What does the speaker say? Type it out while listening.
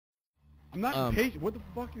I'm not impatient. What the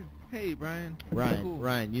fuck is? Hey, Brian. Ryan,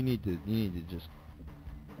 Ryan, you need to just.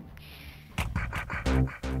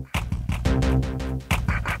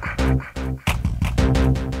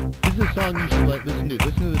 This is a song you should listen to.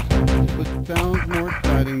 Listen to this song. It sounds more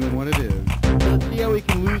exciting than what it is. Let's see how we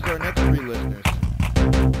can lose our next 3 listeners.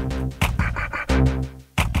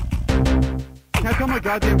 Can I tell my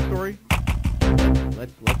goddamn story?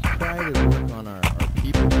 Let's try to work on our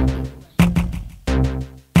people skills.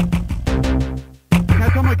 Can I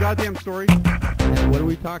tell my goddamn story? And what are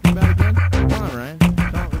we talking about again? Come on, Ryan. Can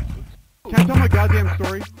I tell my goddamn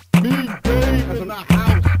story? MeanDave is in the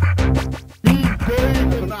house. MeanDave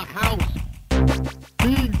is in the house.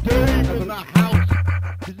 MeanDave is in the house.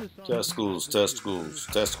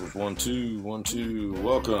 Testicles, 1 2 1 2.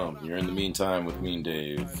 Welcome. You're in the meantime with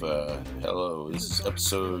MeanDave. Hello. This is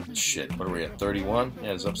episode what are we at? 31?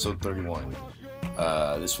 Yeah, it's episode 31.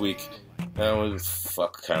 This week, what the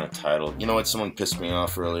fuck kind of title? You know what? Someone pissed me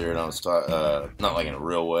off earlier, and I was not like in a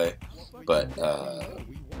real way, but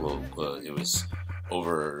it was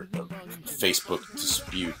over a Facebook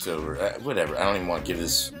dispute over whatever. I don't even want to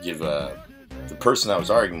give the person I was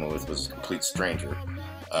arguing with was a complete stranger.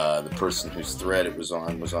 The person whose thread it was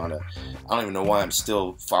on a, I don't even know why I'm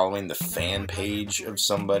still following the fan page of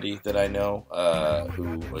somebody that I know,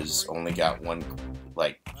 who was only got one,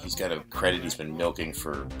 like, he's got a credit he's been milking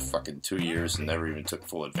for fucking 2 years and never even took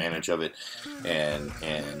full advantage of it, and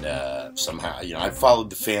somehow, I followed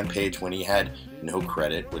the fan page when he had no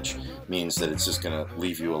credit, which means that it's just gonna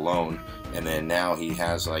leave you alone, and then now he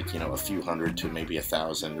has, like, a few hundred to maybe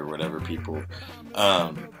 1,000 or whatever people,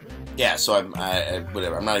 yeah, so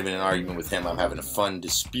whatever. I'm not even in an argument with him. I'm having a fun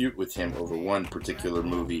dispute with him over one particular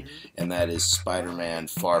movie, and that is Spider-Man: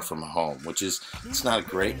 Far From Home, it's not a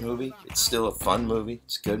great movie. It's still a fun movie.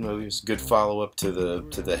 It's a good movie. It's a good follow-up to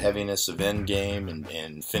the heaviness of Endgame and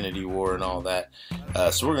Infinity War and all that.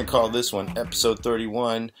 So we're gonna call this one episode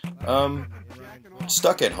 31.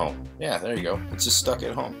 Stuck at home. Yeah, there you go. It's just stuck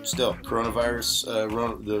at home. Still, coronavirus.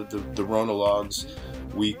 The Ronalogues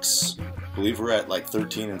weeks. I believe we're at like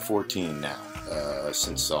 13 and 14 now,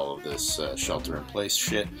 since all of this shelter-in-place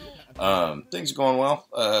shit. Things are going well.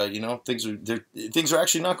 Things are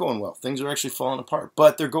actually not going well. Things are actually falling apart.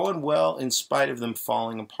 But they're going well in spite of them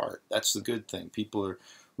falling apart. That's the good thing. People are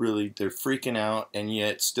they're freaking out, and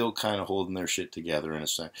yet still kind of holding their shit together in a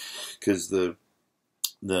sense. Because the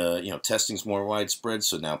testing's more widespread,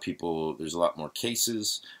 so now there's a lot more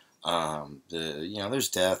cases. There's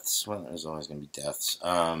deaths. Well, there's always going to be deaths.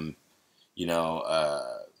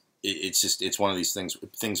 It's one of these things.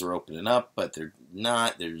 Things are opening up, but they're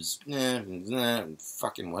not. There's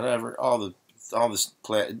fucking whatever.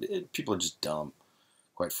 People are just dumb,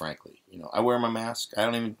 quite frankly. I wear my mask. I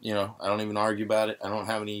don't even argue about it. I don't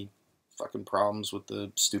have any fucking problems with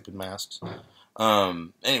the stupid masks.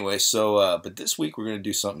 Anyway, but this week we're going to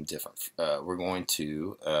do something different. We're going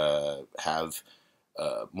to have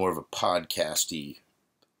more of a podcasty.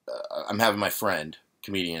 I'm having my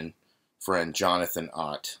comedian friend Jon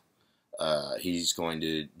Ott. He's going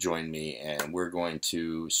to join me, and we're going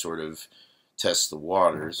to sort of test the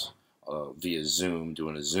waters via Zoom,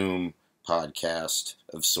 doing a Zoom podcast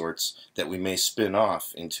of sorts that we may spin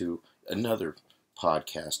off into another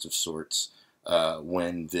podcast of sorts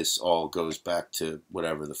when this all goes back to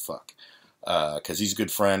whatever the fuck. Because he's a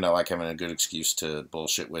good friend. I like having a good excuse to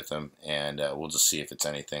bullshit with him, and we'll just see if it's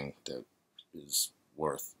anything that is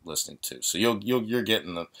worth listening to. So you're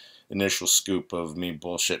getting the initial scoop of me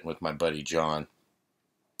bullshitting with my buddy John.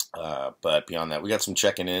 But beyond that, we got some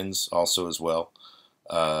checking-ins also as well.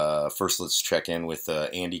 First, let's check in with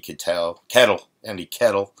Andy Kettle. Here's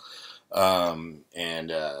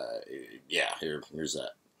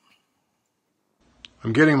that.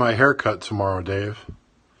 I'm getting my hair cut tomorrow, Dave.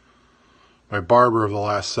 My barber of the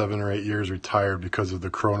last 7 or 8 years retired because of the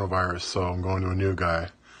coronavirus, so I'm going to a new guy.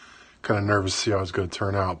 Kind of nervous to see how it's going to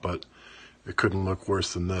turn out, but it couldn't look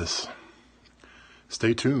worse than this.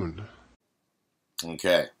 Stay tuned.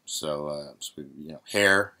 Okay, so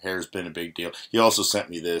hair's been a big deal. He also sent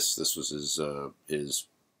me this. This was his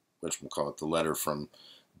whatchamacallit, the letter from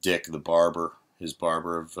Dick the barber, his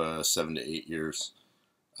barber of 7 to 8 years.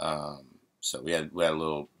 So we had a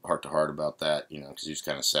little heart-to-heart about that, because he was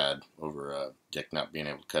kind of sad over Dick not being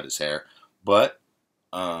able to cut his hair. But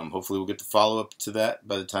hopefully we'll get the follow-up to that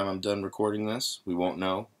by the time I'm done recording this. We won't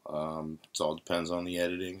know. It all depends on the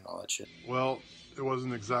editing and all that shit. Well, it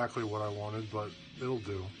wasn't exactly what I wanted, but it'll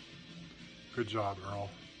do. Good job, Earl.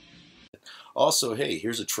 Also, hey,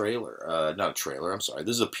 here's a trailer. Not a trailer, I'm sorry.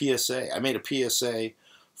 This is a PSA. I made a PSA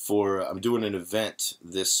I'm doing an event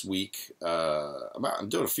this week. I'm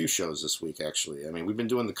doing a few shows this week, actually. I mean, we've been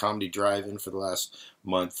doing the comedy drive-in for the last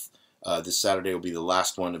month. This Saturday will be the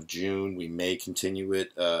last one of June. We may continue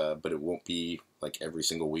it, but it won't be like every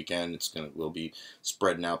single weekend. We'll be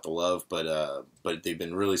spreading out the love, but they've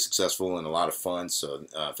been really successful and a lot of fun. So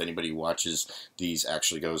if anybody watches these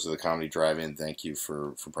actually goes to the comedy drive-in, thank you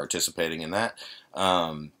for participating in that.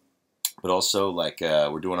 But also, like,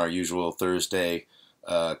 we're doing our usual Thursday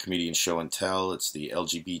comedian show and tell. It's the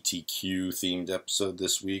LGBTQ themed episode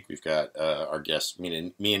this week. We've got our guests, me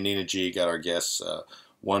and Nina G got our guests,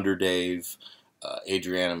 Wonder Dave,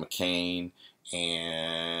 Adriana McCain,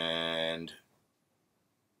 and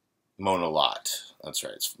Mona Lott. That's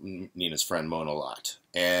right. It's Nina's friend Mona Lott.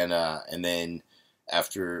 And then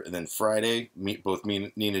Friday, both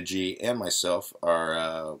Nina G and myself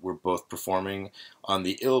we're both performing on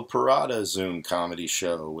the Il Parada Zoom comedy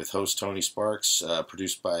show with host Tony Sparks,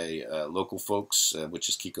 produced by local folks, which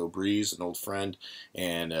is Kiko Breeze, an old friend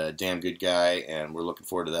and a damn good guy, and we're looking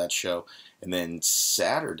forward to that show. And then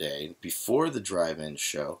Saturday, before the drive-in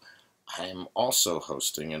show, I am also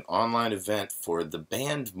hosting an online event for the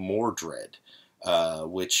band Mordred,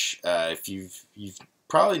 which if you've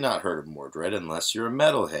probably not heard of Mordred unless you're a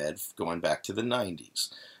metalhead going back to the 90s.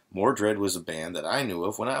 Mordred was a band that I knew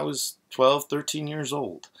of when I was 12, 13 years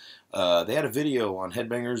old. They had a video on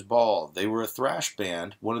Headbangers Ball. They were a thrash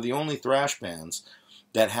band, one of the only thrash bands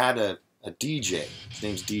that had a DJ. His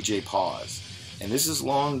name's DJ Pause. And this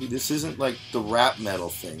isn't like the rap metal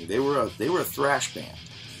thing. They were a thrash band.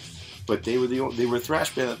 But they were a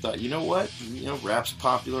thrash band that thought, you know what? You know, rap's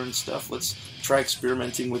popular and stuff. Let's try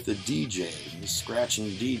experimenting with the DJ, scratching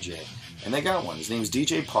DJ. And they got one. His name's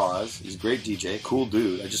DJ Pause. He's a great DJ, cool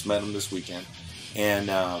dude. I just met him this weekend. And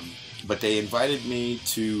but they invited me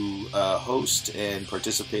to host and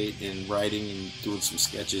participate in writing and doing some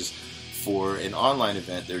sketches for an online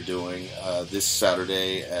event they're doing this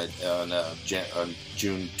Saturday on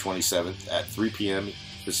June 27th at 3 p.m.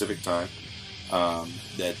 Pacific time.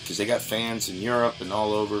 Because they got fans in Europe and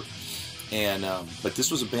all over, and but this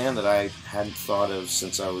was a band that I hadn't thought of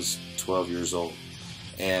since I was 12 years old,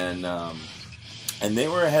 and they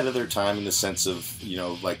were ahead of their time in the sense of, you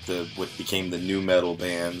know, like what became the nu metal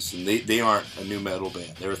bands, and they aren't a nu metal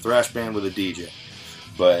band. They're a thrash band with a DJ,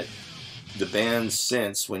 but the bands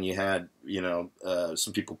since, when you had, you know,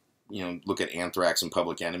 some people, you know, look at Anthrax and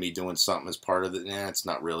Public Enemy doing something as part of it. It's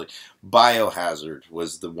not really. Biohazard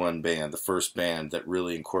was the one band, the first band that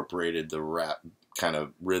really incorporated the rap kind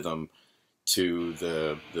of rhythm to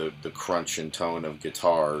the crunch and tone of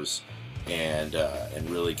guitars, and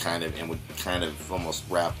really would kind of almost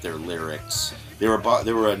rap their lyrics. They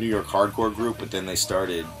were a New York hardcore group, but then they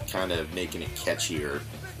started kind of making it catchier.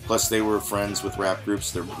 Plus, they were friends with rap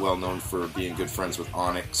groups. They're well known for being good friends with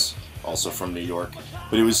Onyx, also from New York.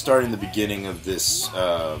 But it was starting the beginning of this.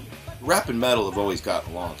 Rap and metal have always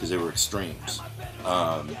gotten along because they were extremes. You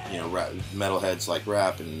know, metalheads like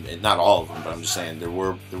rap, and not all of them, but I'm just saying there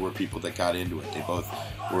were people that got into it. They both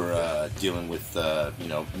were dealing with you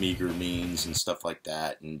know, meager means and stuff like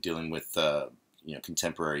that, and dealing with you know,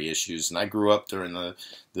 contemporary issues. And I grew up during the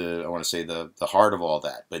I want to say the heart of all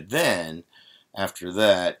that. But then after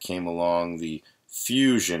that came along the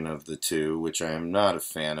fusion of the two, which I am not a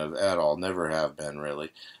fan of at all, never have been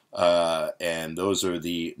really, and those are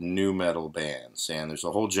the nu metal bands. And there's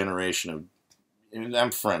a whole generation of, and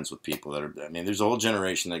I'm friends with people that are, I mean, there's a whole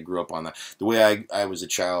generation that grew up on that. The way I was a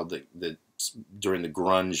child that during the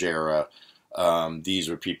grunge era, these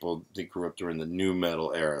were people that grew up during the nu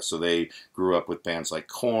metal era. So they grew up with bands like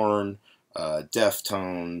Korn,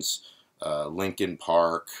 Deftones, Linkin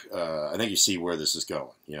Park. I think you see where this is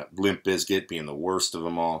going. You know, Limp Bizkit being the worst of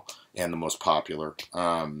them all and the most popular.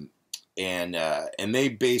 And they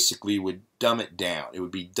basically would dumb it down. It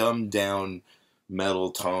would be dumbed down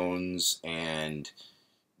metal tones and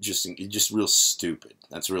just real stupid.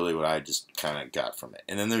 That's really what I just kind of got from it.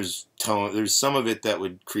 And then there's some of it that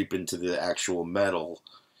would creep into the actual metal.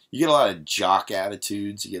 You get a lot of jock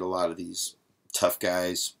attitudes. You get a lot of these tough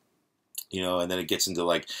guys. You know, and then it gets into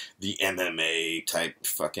like the MMA type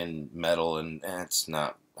fucking metal, and it's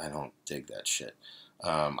not, I don't dig that shit.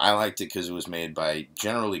 I liked it because it was made by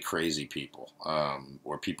generally crazy people,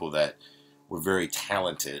 or people that were very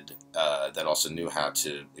talented, that also knew how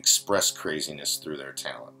to express craziness through their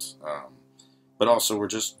talent. But also were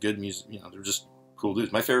just good music, you know, they're just cool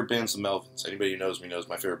dudes. My favorite band's the Melvins. Anybody who knows me knows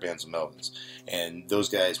my favorite band's the Melvins. And those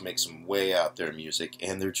guys make some way out there music,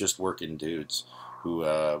 and they're just working dudes who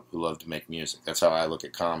love to make music. That's how I look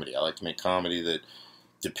at comedy. I like to make comedy that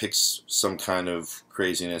depicts some kind of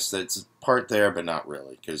craziness that's part there, but not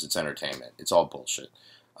really, because it's entertainment. It's all bullshit.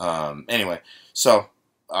 Anyway, so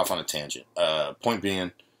off on a tangent. Point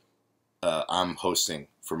being, I'm hosting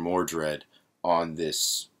for Mordred on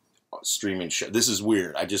this streaming show. This is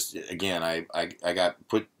weird. I got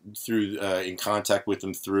put through in contact with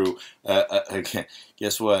them through again,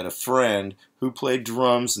 guess what? A friend who played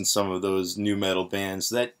drums in some of those new metal bands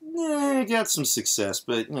that got some success,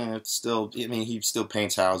 but still, I mean, he still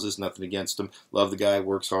paints houses. Nothing against him. Love the guy.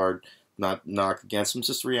 Works hard. Not knock against him. It's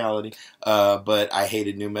just reality. But I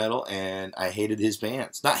hated new metal and I hated his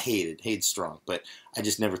bands. Not hated strong, but I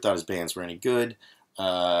just never thought his bands were any good.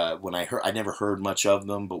 When I never heard much of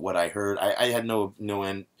them, but what I heard, I had no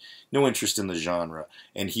interest in the genre.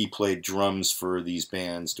 And he played drums for these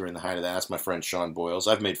bands during the height of that. That's my friend Sean Boyles.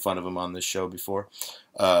 I've made fun of him on this show before.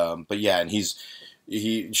 But yeah, and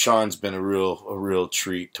Sean's been a real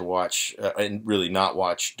treat to watch, and really not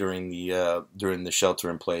watch during the shelter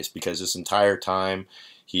in place, because this entire time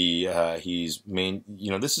he's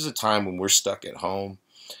this is a time when we're stuck at home.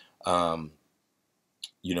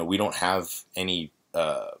 We don't have any.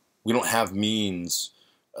 We don't have means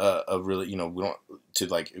of really, we don't to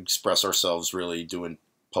like express ourselves really doing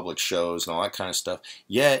public shows and all that kind of stuff.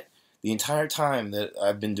 Yet the entire time that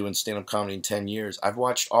I've been doing stand-up comedy in 10 years, I've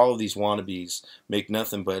watched all of these wannabes make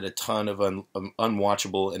nothing but a ton of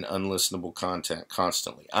unwatchable and unlistenable content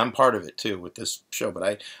constantly. I'm part of it too with this show,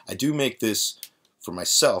 but I do make this for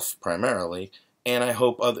myself primarily, and I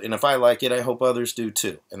hope and if I like it, I hope others do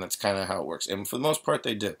too. And that's kind of how it works. And for the most part,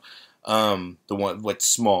 they do.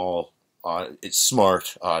 It's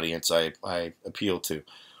smart audience I appeal to.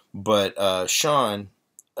 But Sean,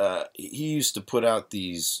 he used to put out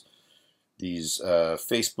these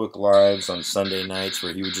Facebook lives on Sunday nights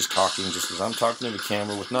where he was just talking, just as I'm talking to the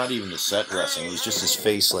camera, with not even the set dressing. It was just his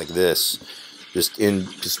face like this,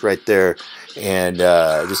 just right there, and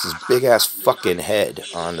just his big ass fucking head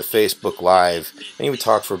on the Facebook live, and he would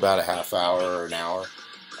talk for about a half hour or an hour.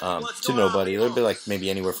 To nobody. There'd be like maybe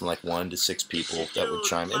anywhere from like 1 to 6 people that would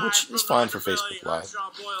chime in, which is fine for Facebook Live.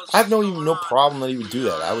 I have no problem that he would do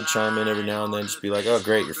that. I would chime in every now and then, just be like, "Oh,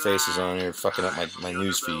 great, your face is on here, fucking up my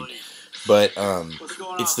news feed." But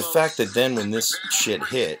it's the fact that then when this shit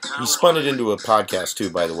hit, he spun it into a podcast too.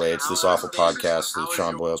 By the way, it's this awful podcast, the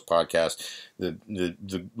Sean Boyles podcast.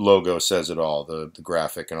 The logo says it all, the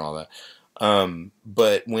graphic and all that.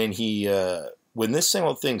 But when this same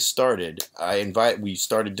old thing started, we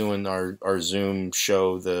started doing our Zoom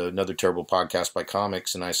show, the Another Terrible Podcast by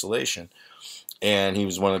Comics in Isolation. And he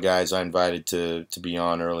was one of the guys I invited to be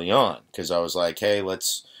on early on, because I was like, hey, I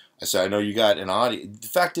said, I know you got an audience. The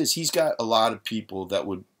fact is, he's got a lot of people that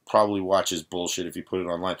would probably watch his bullshit if he put it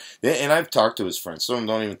online. And I've talked to his friends. Some of them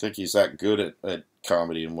don't even think he's that good at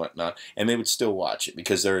comedy and whatnot, and they would still watch it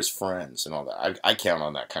because they're his friends and all that. I count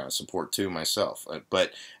on that kind of support too myself.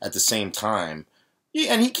 But at the same time,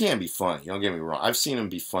 yeah, and he can be funny. Don't get me wrong. I've seen him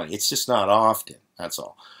be funny. It's just not often. That's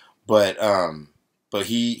all. But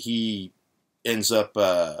he ends up.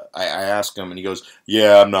 I ask him, and he goes,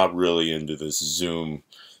 "Yeah, I'm not really into this Zoom,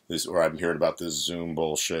 or I'm hearing about this Zoom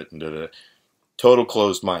bullshit and da-da." Total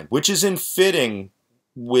closed mind, which is in fitting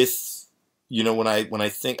with. When I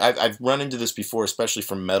think I've run into this before, especially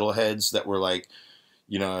from metalheads that were like,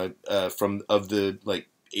 from the like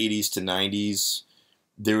 80s to 90s,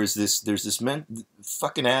 there's this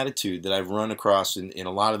fucking attitude that I've run across in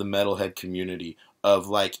a lot of the metalhead community of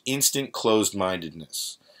like instant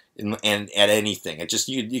closed-mindedness and at anything. It just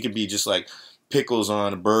you could be just like pickles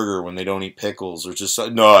on a burger when they don't eat pickles, or just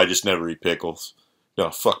no, I just never eat pickles. No,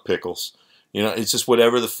 fuck pickles. It's just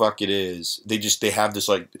whatever the fuck it is. They have this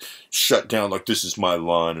like shut down, like this is my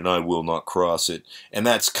line and I will not cross it. And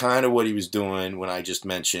that's kind of what he was doing when I just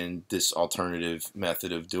mentioned this alternative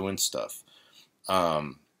method of doing stuff.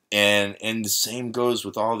 And the same goes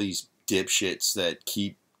with all these dipshits that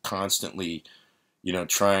keep constantly,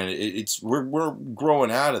 trying. We're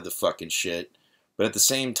growing out of the fucking shit, but at the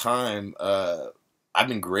same time, I've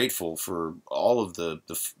been grateful for all of the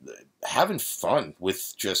having fun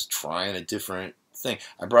with just trying a different thing.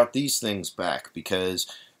 I brought these things back because,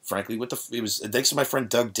 frankly, it was thanks to my friend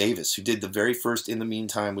Doug Davis, who did the very first In the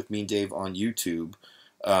Meantime with MeanDave on YouTube.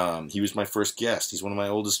 He was my first guest. He's one of my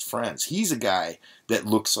oldest friends. He's a guy that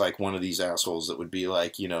looks like one of these assholes that would be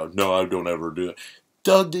like, no, I don't ever do it.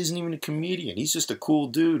 Doug isn't even a comedian. He's just a cool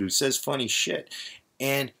dude who says funny shit.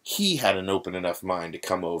 And he had an open enough mind to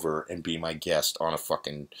come over and be my guest on a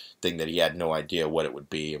fucking thing that he had no idea what it would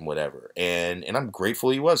be and whatever. And I'm grateful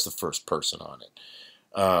he was the first person on it.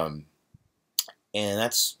 And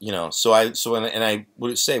that's, I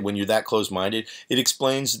would say when you're that close-minded, it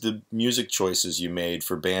explains the music choices you made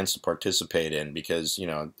for bands to participate in because,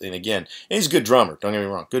 and again, and he's a good drummer, don't get me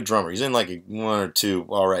wrong, good drummer. He's in like one or two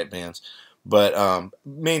all right bands. But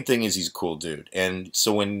main thing is he's a cool dude. And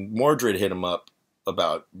so when Mordred hit him up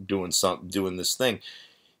about doing this thing,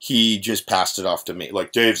 he just passed it off to me.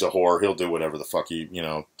 Like, Dave's a whore. He'll do whatever the fuck you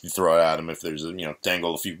throw at him. If there's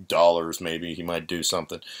dangle a few dollars, maybe he might do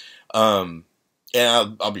something. And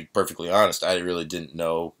I'll be perfectly honest, I really didn't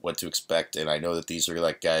know what to expect, and I know that these are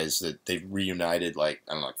like guys that they've reunited like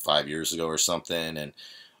 5 years ago or something, and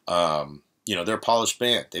they're a polished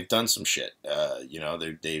band. They've done some shit,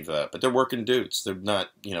 but they're working dudes. They're not,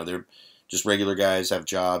 they're just regular guys, have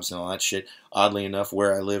jobs and all that shit. Oddly enough,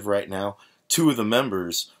 where I live right now, 2 of the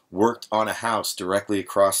members worked on a house directly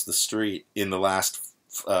across the street in the last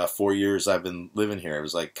 4 years I've been living here. It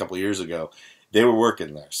was like a couple years ago. They were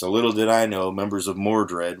working there. So little did I know, members of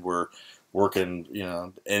Mordred were working,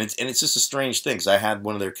 and it's just a strange thing, because I had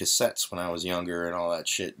one of their cassettes when I was younger and all that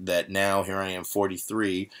shit, that now here I am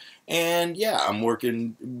 43, and yeah, I'm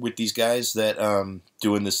working with these guys that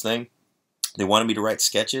doing this thing. They wanted me to write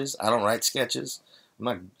sketches. I don't write sketches.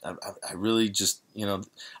 I really just,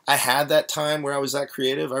 I had that time where I was that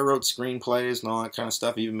creative. I wrote screenplays and all that kind of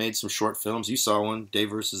stuff. I even made some short films. You saw one, Dave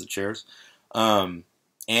versus the Chairs.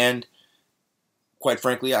 And quite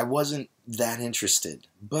frankly, I wasn't that interested.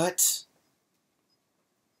 But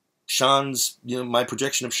Sean's, my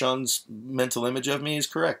projection of Sean's mental image of me is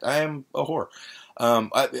correct. I am a whore.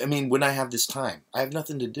 I mean, when I have this time, I have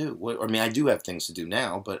nothing to do. I mean, I do have things to do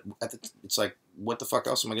now, but it's like, what the fuck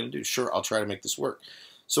else am I going to do? Sure, I'll try to make this work.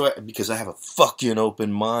 So, because I have a fucking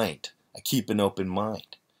open mind. I keep an open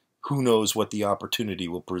mind. Who knows what the opportunity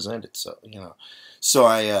will present itself, So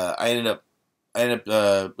I ended up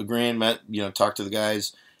agreeing, talked to the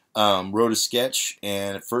guys, wrote a sketch,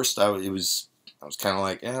 and at first I was kind of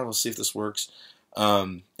like, we'll see if this works,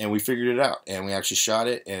 and we figured it out, and we actually shot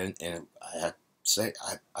it, and I have to say,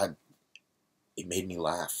 it made me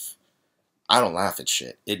laugh. I don't laugh at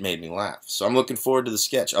shit. It made me laugh. So I'm looking forward to the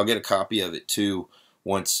sketch. I'll get a copy of it too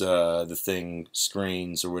once the thing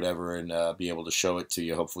screens or whatever, and be able to show it to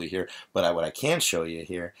you hopefully here. But what I can show you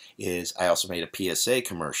here is I also made a PSA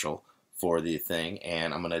commercial for the thing,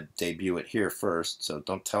 and I'm going to debut it here first, so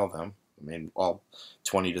don't tell them. I mean, all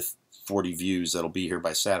 20 to 40 views that'll be here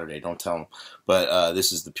by Saturday, don't tell them. But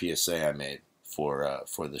this is the PSA I made for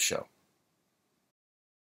the show.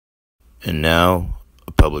 And now,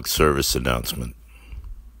 a public service announcement.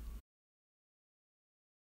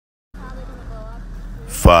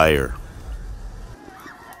 Fire.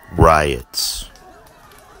 Riots.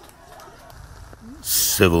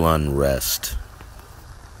 Civil unrest.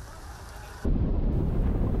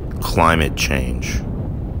 Climate change.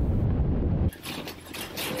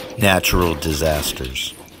 Natural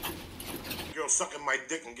disasters. Girl sucking my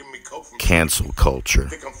dick and giving me coke from cancel culture. I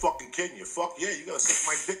think I'm fucking kidding you. Fuck yeah, you gotta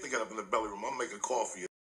suck my dick to get up in the belly room. I'll make a call for you.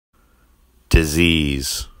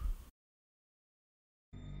 Disease.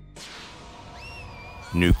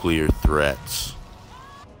 Nuclear threats.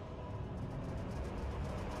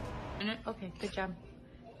 Okay, good job.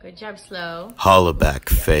 Good job, slow. Hollaback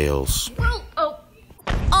fails. Whoa, oh.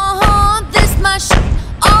 This my shit.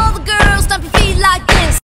 All the girls stomp your feet like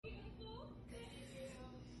this.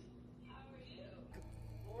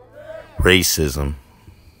 Racism.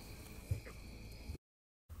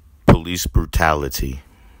 Police brutality.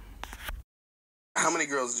 How many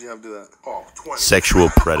girls did you have do that? Oh, 20. Sexual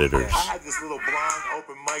predators. I had this little blonde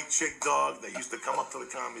open mic chick dog that used to come up to the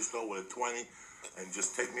comedy store with a 20 and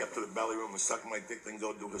just take me up to the belly room and suck my dick, then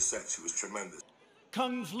go do her set. She was tremendous.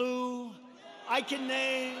 Kung Flu, I can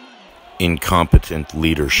name Incompetent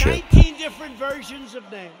leadership. 19 different versions of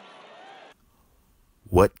names.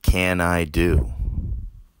 What can I do?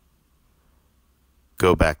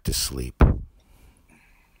 Go back to sleep.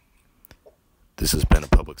 This has been a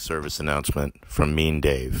public service announcement from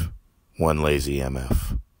MeanDave, one lazy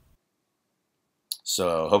MF.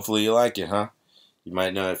 So hopefully you like it, huh? You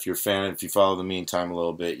might know if you're a fan, if you follow the Meantime a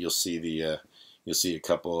little bit, you'll see you'll see a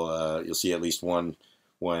couple, you'll see at least one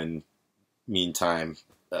Meantime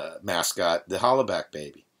mascot, the Hollaback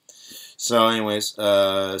baby. So anyways,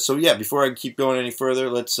 so yeah, before I keep going any further,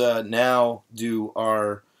 let's now do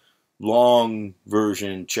our long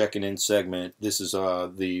version checking in segment. This is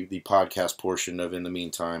the podcast portion of In the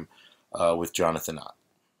Meantime with Jonathan Ott.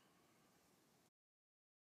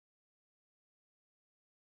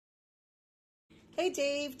 Hey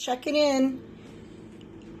Dave, checking in.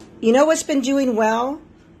 You know what's been doing well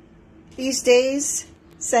these days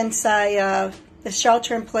since the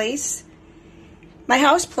shelter in place? My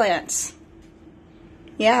houseplants.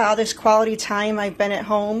 Yeah, all this quality time I've been at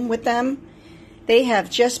home with them, they have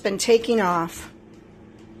just been taking off.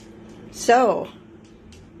 So,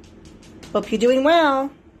 hope you're doing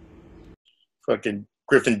well. Fucking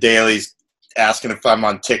Griffin Daly's asking if I'm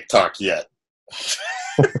on TikTok yet.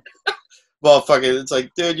 Well, fucking, it's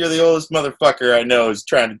like, dude, you're the oldest motherfucker I know who's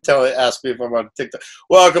trying to ask me if I'm on TikTok.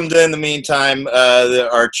 Welcome to, in the meantime,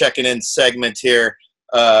 our checking in segment here.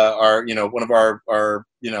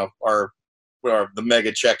 One of the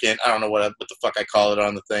mega check-in. I don't know what the fuck I call it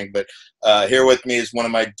on the thing, but here with me is one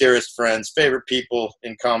of my dearest friends, favorite people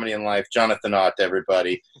in comedy and life, Jonathan Ott,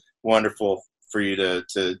 everybody. Wonderful for you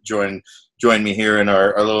to join me here in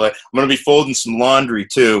our little. I'm going to be folding some laundry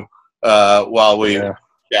too while we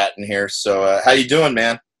chatting here. So how you doing,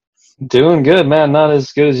 man? Doing good, man. Not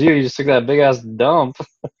as good as you. You just took that big ass dump.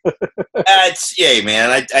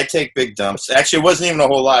 Man. I take big dumps. Actually, it wasn't even a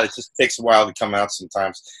whole lot. It just takes a while to come out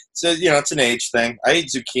sometimes. So it's an age thing. I eat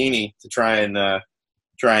zucchini to try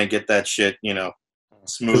and get that shit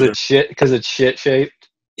smoother. Because it's shit shaped.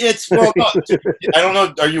 It's well, no, I don't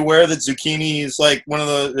know. Are you aware that zucchini is like one of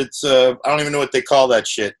the? It's I don't even know what they call that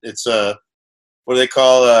shit. It's what do they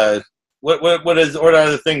call what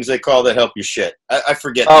are the things they call that help you shit? I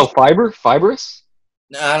forget. Oh, fibrous?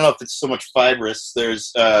 I don't know if it's so much fibrous.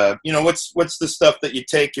 There's what's the stuff that you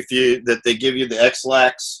take that they give you, the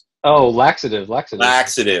X-Lax? Oh, laxative.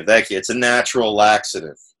 Laxative. Thank you. It's a natural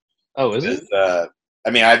laxative. Oh, is it?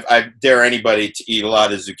 I dare anybody to eat a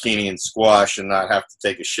lot of zucchini and squash and not have to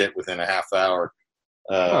take a shit within a half hour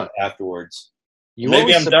afterwards. You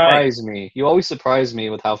always surprise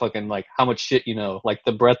me with how fucking how much shit you know, like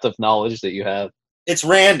the breadth of knowledge that you have. It's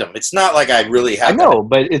random. It's not like I really have. I know,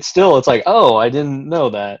 but it's like, oh, I didn't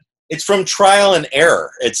know that. It's from trial and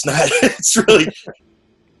error. It's not. It's really.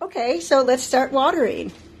 Okay, so let's start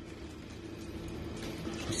watering.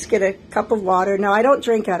 Just get a cup of water. No, I don't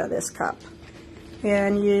drink out of this cup.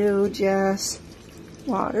 And you just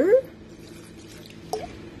water.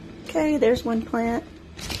 Okay, there's one plant.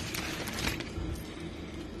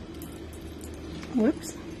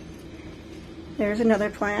 Whoops. There's another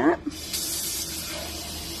plant.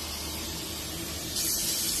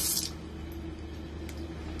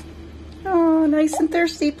 Oh, nice and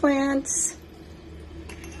thirsty plants.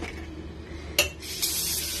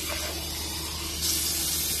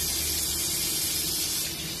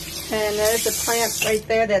 And there's a plant right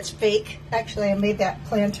there that's fake. Actually, I made that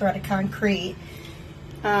planter out of concrete.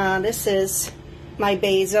 This is my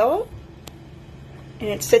basil, and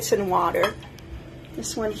it sits in water.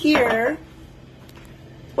 This one here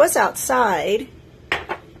was outside,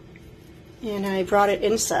 and I brought it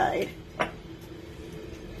inside.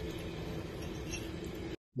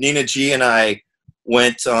 Nina G and I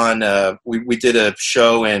went on. We did a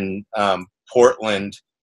show in Portland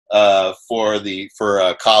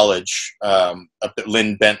for college up at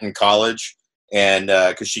Lynn Benton College, and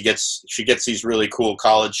because she gets these really cool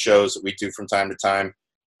college shows that we do from time to time,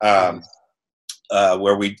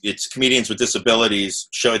 where it's comedians with disabilities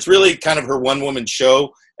show. It's really kind of her one-woman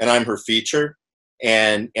show, and I'm her feature,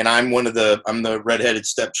 and I'm the redheaded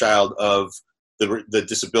stepchild of the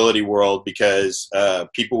disability world, because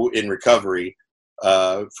people in recovery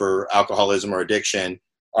for alcoholism or addiction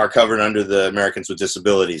are covered under the Americans with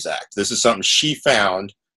Disabilities Act. This is something she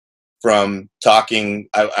found from talking.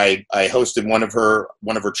 I hosted one of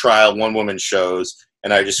her trial one-woman shows,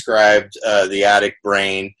 and I described the addict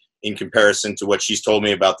brain in comparison to what she's told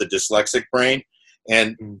me about the dyslexic brain.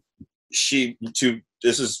 And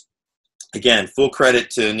this is, again, full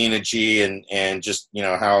credit to Nina G and just,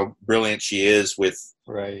 how brilliant she is with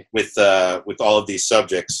all of these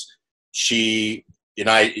subjects. A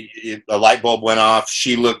light bulb went off.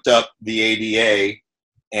 She looked up the ADA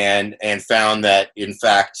and found that, in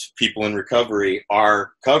fact, people in recovery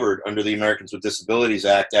are covered under the Americans with Disabilities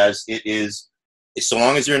Act, as it is. So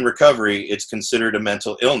long as you're in recovery, it's considered a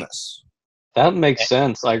mental illness. That makes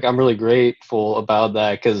sense. I'm really grateful about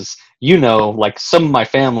that, because some of my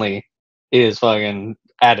family is fucking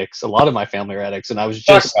addicts. A lot of my family are addicts, and I was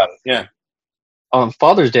just on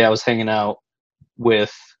Father's Day I was hanging out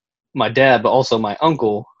with my dad, but also my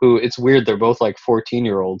uncle, who, it's weird, they're both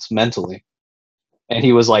 14-year-olds mentally. And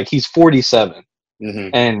he was he's 47. Mm-hmm.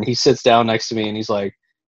 And he sits down next to me and he's like,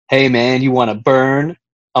 "Hey man, you want to burn?"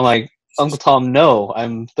 I'm like, "Uncle Tom, no,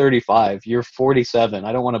 I'm 35. You're 47.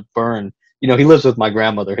 I don't want to burn." He lives with my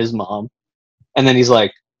grandmother, his mom. And then he's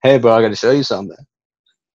like, "Hey bro, I got to show you something."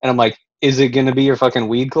 And I'm like, "Is it going to be your fucking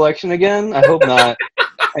weed collection again? I hope not."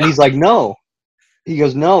 And he's like, "No." He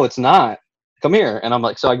goes, "No, it's not. Come here." And I'm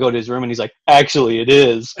like, so I go to his room and he's like, "Actually, it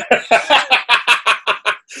is."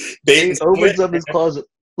 He opens up his closet.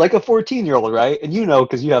 like a 14-year-old, right? And you know,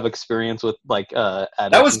 because you have experience with like addicts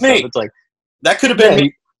That was and stuff. me. It's like, That could have been yeah,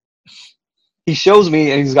 me. he shows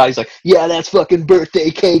me, and he's like, yeah, that's fucking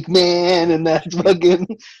birthday cake, man, and that's fucking,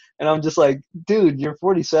 and I'm just like, dude, you're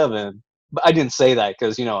 47. But I didn't say that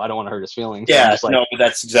because, you know, I don't want to hurt his feelings. So I'm Yeah, just like, no, but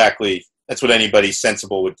that's what anybody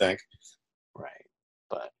sensible would think. right.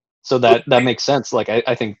 But so that makes sense. Like,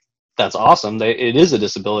 I think that's awesome. It is a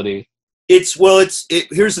disability. Here's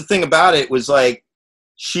the thing about it was like,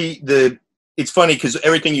 it's funny because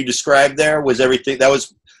everything you described there was everything that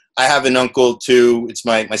was. I have an uncle too. It's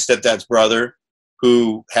my stepdad's brother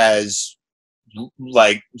who has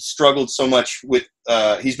like struggled so much with.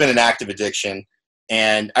 He's been in active addiction,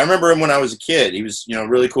 and I remember him when I was a kid. He was, you know, a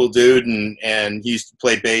really cool dude, and he used to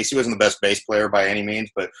play bass. He wasn't the best bass player by any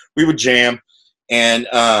means, but we would jam, and you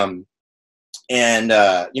know,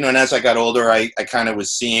 and as I got older, I kind of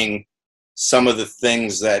was seeing some of the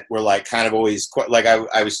things that were like kind of always quite, like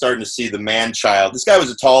I was starting to see the man child. This guy was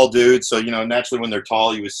a tall dude, so you know naturally when they're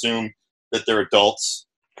tall, you assume that they're adults.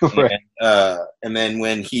 Right. And then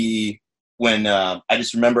when I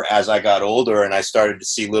just remember as I got older and I started to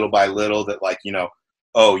see little by little that like, you know,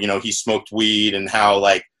 oh, you know, he smoked weed and how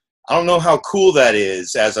like I don't know how cool that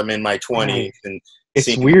is as I'm in my 20s. Right. And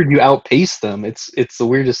It's weird you outpace them. It's the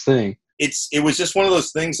weirdest thing. It was just one of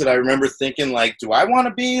those things that I remember thinking like, do I want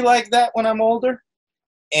to be like that when I'm older?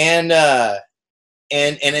 And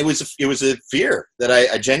it was a fear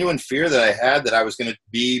that a genuine fear that I had that I was going to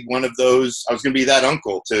be one of those. I was going to be that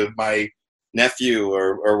uncle to my nephew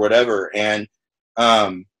or whatever. And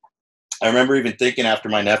I remember even thinking after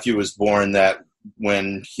my nephew was born that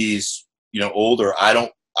when he's, you know, older, I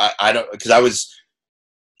don't because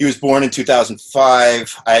he was born in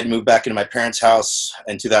 2005. I had moved back into my parents' house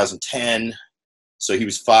in 2010. So he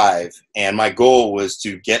was 5. And my goal was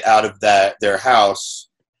to get out of their house,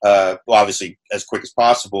 well, obviously as quick as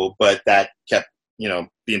possible, but that kept, you know,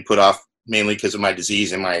 being put off mainly because of my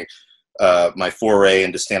disease and my foray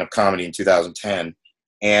into stand-up comedy in 2010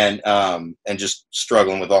 and just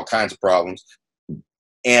struggling with all kinds of problems.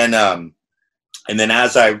 And then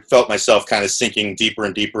as I felt myself kind of sinking deeper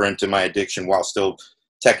and deeper into my addiction while still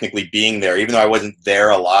technically being there, even though I wasn't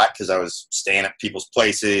there a lot because I was staying at people's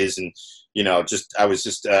places and, you know,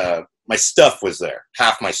 my stuff was there.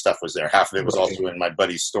 Half my stuff was there. Half of it was also in my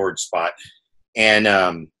buddy's storage spot. And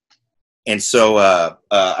so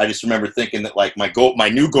I just remember thinking that like my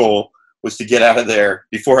new goal was to get out of there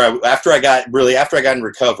after I got in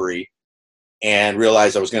recovery and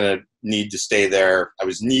realized I was going to need to stay there. I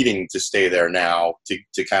was needing to stay there now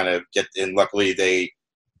to kind of get, and luckily they,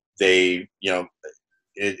 you know,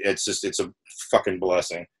 it's a fucking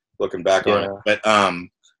blessing looking back on it.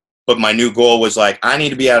 But my new goal was like, I need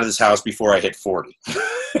to be out of this house before I hit 40.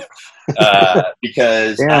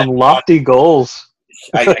 Because lofty goals.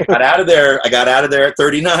 I got out of there at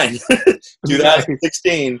 39,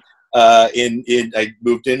 2016. I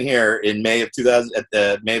moved in here in May of 2000,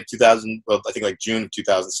 well, I think like June of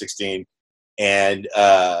 2016. And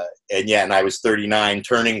I was 39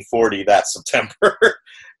 turning 40 that September.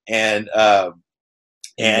 And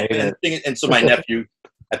so my nephew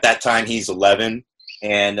at that time, he's 11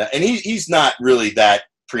 and he's not really that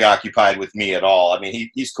preoccupied with me at all. I mean,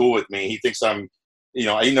 he's cool with me. He thinks I'm, you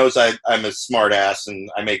know, he knows I'm a smart ass and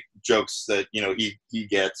I make jokes that, you know, he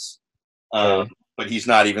gets, but he's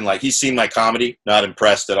not even like, he's seen my comedy, not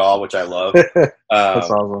impressed at all, which I love. That's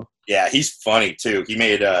awesome. Yeah. He's funny too.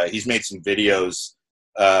 He's made some videos,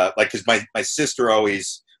 like, cause my sister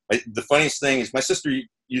always, the funniest thing is my sister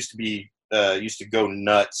used to go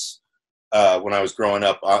nuts when I was growing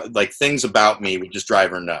up. Like things about me would just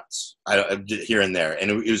drive her nuts. Here and there,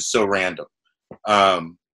 and it was so random.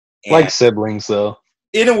 Like siblings, though.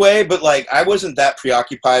 In a way, but like I wasn't that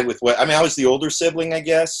preoccupied with I was the older sibling, I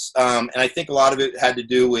guess, and I think a lot of it had to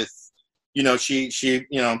do with, you know, she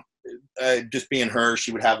you know, just being her,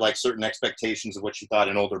 she would have like certain expectations of what she thought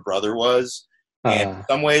an older brother was. And in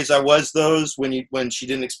some ways I was those when she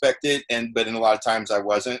didn't expect it, but in a lot of times I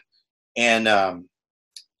wasn't.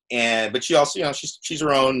 But she also, you know, she's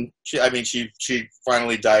her own. She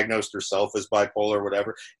finally diagnosed herself as bipolar or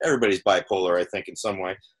whatever. Everybody's bipolar, I think, in some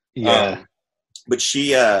way. Yeah. But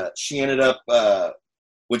she ended up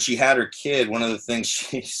when she had her kid. One of the things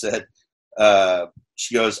she said,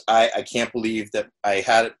 she goes, "I can't believe that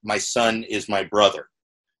my son is my brother,"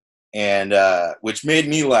 and which made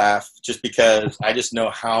me laugh just because I just know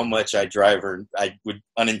how much I would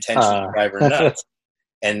unintentionally drive her nuts.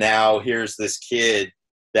 And now here's this kid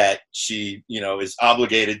that she, you know, is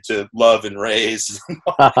obligated to love and raise.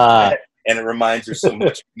 And it reminds her so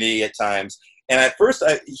much of me at times. And at first,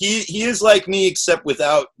 he is like me, except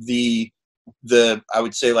without the I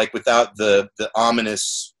would say, like, without the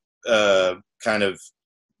ominous kind of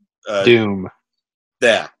Doom.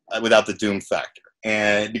 Without the doom factor.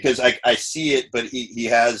 And because I see it, but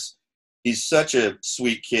he's such a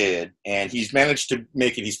sweet kid, and he's managed to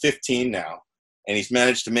make it. He's 15 now, and he's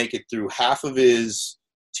managed to make it through half of his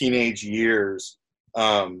teenage years,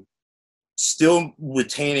 still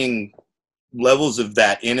retaining levels of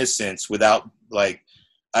that innocence without, like,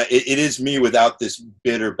 it is me without this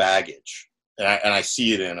bitter baggage, and I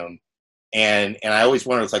see it in him. And I always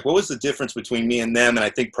wondered, it's like, what was the difference between me and them? And I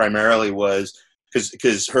think primarily was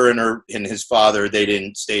because her and his father, they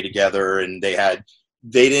didn't stay together, and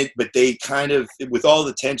but they kind of, with all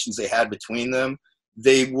the tensions they had between them,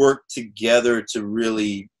 they worked together to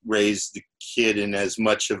really raise the kid in as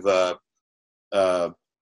much of a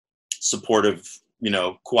supportive,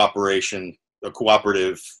 a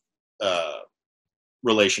cooperative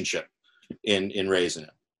relationship in raising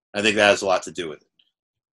him. I think that has a lot to do with it.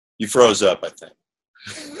 You froze up, I think.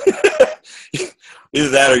 Either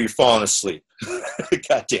that or you're falling asleep.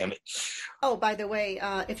 God damn it. Oh, by the way,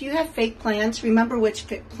 if you have fake plants, remember which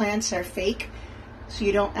plants are fake, so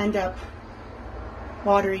you don't end up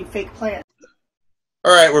watering fake plants.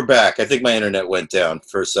 All right, we're back. I think my internet went down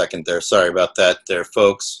for a second there. Sorry about that there,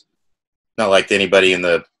 folks. Not like anybody in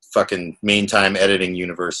the fucking meantime editing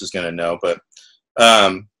universe is going to know, but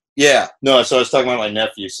yeah. No, so I was talking about my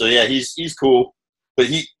nephew. So yeah, he's cool, but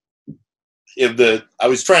I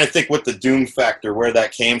was trying to think what the doom factor, where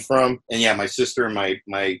that came from. And yeah, my sister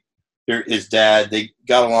and his dad, they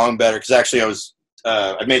got along better. Cause actually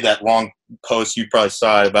I made that long post, you probably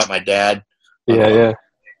saw it, about my dad. Yeah.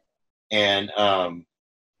 And,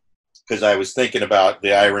 cause I was thinking about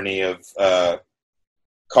the irony of,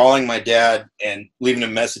 calling my dad and leaving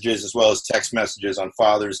him messages as well as text messages on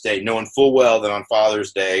Father's Day, knowing full well that on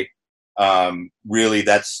Father's Day, really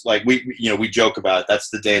that's like, we joke about it. That's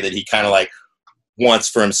the day that he kind of like wants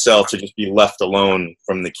for himself to just be left alone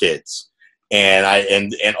from the kids.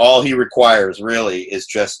 And and all he requires really is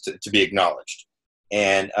just to be acknowledged.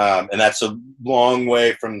 And that's a long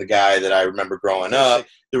way from the guy that I remember growing up.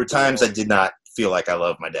 There were times I did not feel like I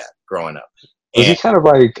loved my dad growing up. Was he kind of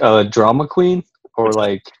like a drama queen? Or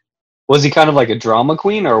like, was he kind of like a drama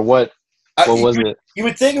queen, or what? What was it? You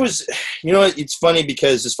would think it was. You know, it's funny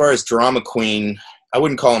because as far as drama queen, I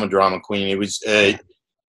wouldn't call him a drama queen. It was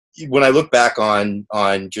when I look back on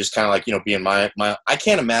just kind of like, being my. I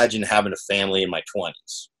can't imagine having a family in my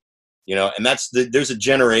 20s. And there's a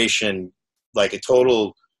generation, like a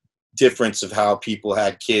total difference of how people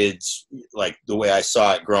had kids, like the way I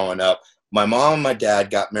saw it growing up. My mom and my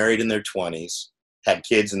dad got married in their 20s, had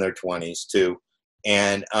kids in their 20s too.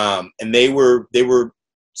 And they were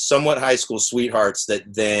somewhat high school sweethearts that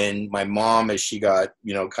then my mom, as she got,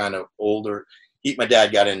 kind of older, my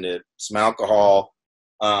dad got into some alcohol.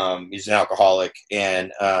 He's an alcoholic,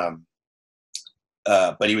 and but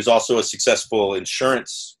he was also a successful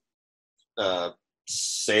insurance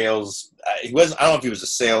sales. He wasn't. I don't know if he was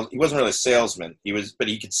he wasn't really a salesman. But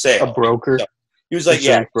he could sell. A broker. He was like,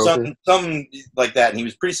 something like that, and he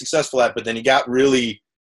was pretty successful at it. But then he got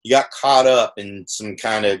caught up in some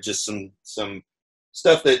kind of just some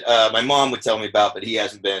stuff that my mom would tell me about, but he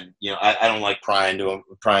hasn't been. I don't like prying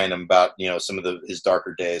him about some of his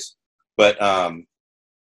darker days, but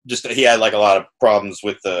just he had like a lot of problems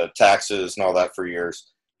with the taxes and all that for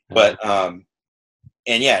years. But and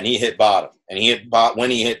he hit bottom, and when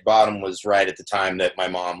he hit bottom was right at the time that my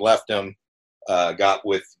mom left him, got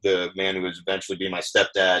with the man who would eventually be my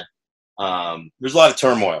stepdad. There's a lot of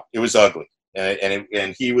turmoil. It was ugly.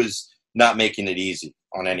 And he was not making it easy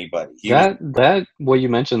on anybody. That what you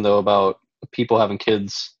mentioned though about people having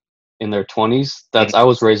kids in their 20s. I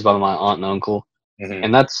was raised by my aunt and uncle,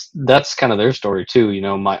 and that's kind of their story too.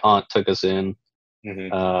 My aunt took us in,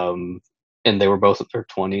 and they were both in their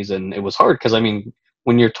 20s, and it was hard because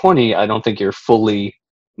when you're 20, I don't think you're fully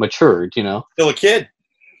matured. Still a kid,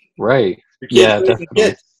 right? Yeah, definitely.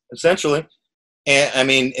 Kid, essentially,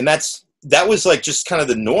 and that was like just kind of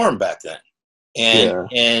the norm back then.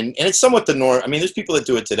 And it's somewhat the norm. There's people that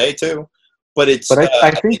do it today too, but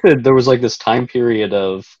I think that there was like this time period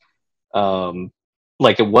of,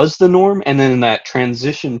 like it was the norm, and then in that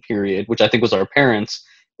transition period, which I think was our parents,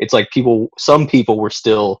 it's like some people were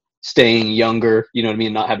still staying younger,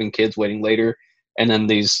 not having kids, waiting later, and then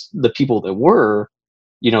the people that were,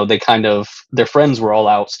 they kind of, their friends were all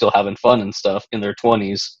out still having fun and stuff in their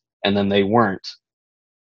 20s, and then they weren't.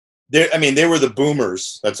 They were the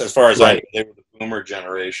boomers. That's as far as I know. They were the boomer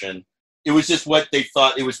generation. It was just what they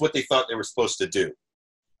thought. It was what they thought they were supposed to do.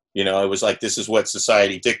 It was like, this is what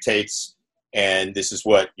society dictates, and this is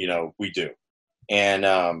what we do. And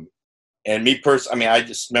And me personally, I mean, I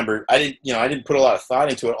just remember I didn't put a lot of thought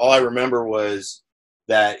into it. All I remember was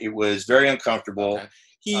that it was very uncomfortable. Okay.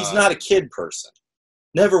 He's not a kid person.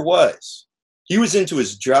 Never was. He was into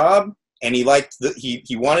his job, and he liked he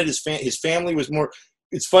wanted his family was more.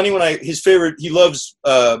 It's funny when he loves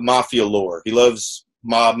mafia lore. He loves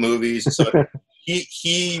mob movies. So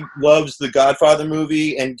he loves the Godfather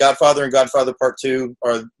movie, and Godfather Part 2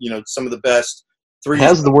 are, some of the best. It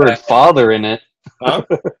has the word father in it. Huh?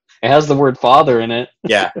 It has the word father in it.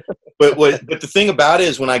 Yeah. But the thing about it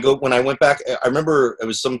is when I went back, I remember it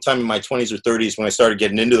was sometime in my 20s or 30s when I started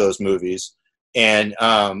getting into those movies. And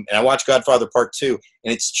I watched Godfather Part 2,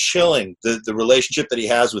 and it's chilling, the relationship that he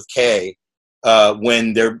has with Kay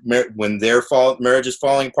when their marriage is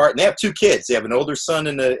falling apart. And they have 2 kids. They have an older son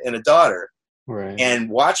and a daughter. Right. And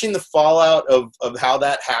watching the fallout of how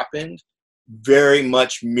that happened very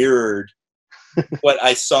much mirrored what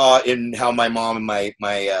I saw in how my mom and my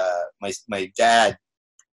dad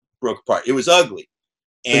broke apart. It was ugly.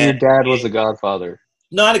 So your dad was a godfather.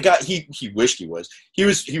 Not a guy. He wished he was. He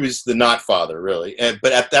was the not father, really.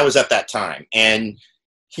 But that was at that time. And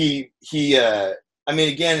he. I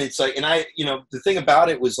mean, again, it's like, and the thing about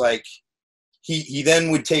it was like, he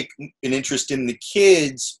then would take an interest in the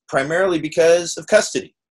kids primarily because of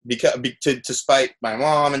custody, to spite my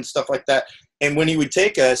mom and stuff like that. And when he would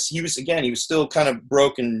take us, he was still kind of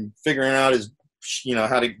broke and figuring out his,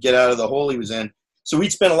 how to get out of the hole he was in. So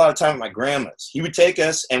we'd spend a lot of time at my grandma's. He would take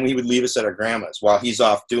us and we would leave us at our grandma's while he's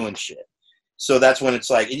off doing shit. So that's when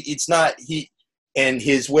it's like, it's not and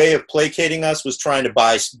his way of placating us was trying to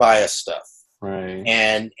buy us stuff. Right.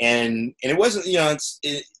 And it wasn't,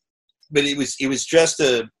 but it was just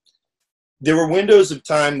there were windows of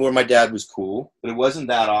time where my dad was cool, but it wasn't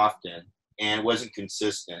that often and it wasn't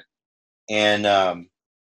consistent. And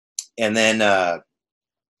then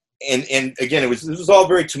again, it was all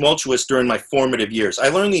very tumultuous during my formative years. I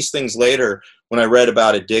learned these things later when I read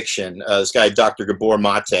about addiction. This guy, Dr. Gabor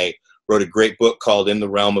Mate, wrote a great book called In the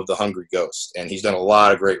Realm of the Hungry Ghost. And he's done a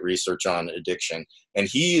lot of great research on addiction. And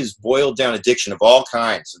he has boiled down addiction of all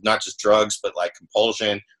kinds, not just drugs, but like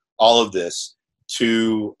compulsion, all of this,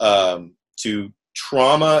 to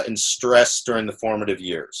trauma and stress during the formative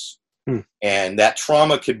years. And that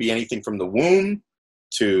trauma could be anything from the womb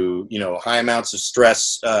to, high amounts of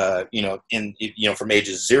stress, from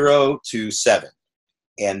ages 0 to 7.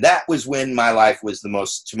 And that was when my life was the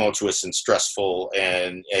most tumultuous and stressful,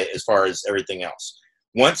 and as far as everything else.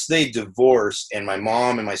 Once they divorced, and my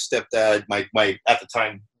mom and my stepdad, my at the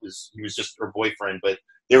time he was just her boyfriend, but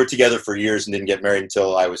they were together for years and didn't get married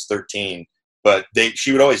until I was 13. But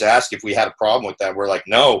she would always ask if we had a problem with that. We're like,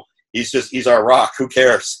 no, he's our rock. Who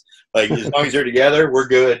cares? Like, as long as they're together, we're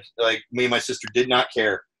good. Like, me and my sister did not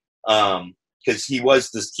care, because he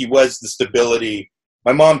was the stability.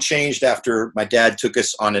 My mom changed after my dad took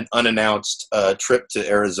us on an unannounced trip to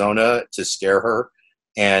Arizona to scare her,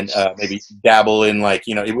 and maybe dabble in, like,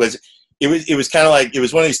 it was kind of like, it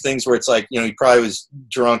was one of these things where it's like, he probably was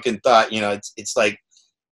drunk and thought, it's like,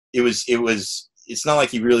 it's not like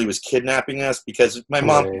he really was kidnapping us, because my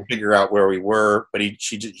mom could figure out where we were, but he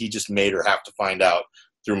just made her have to find out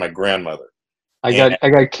through my grandmother. I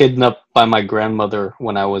got kidnapped by my grandmother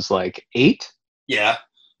when I was like 8. Yeah.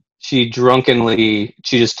 She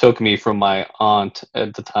just took me from my aunt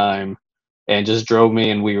at the time and just drove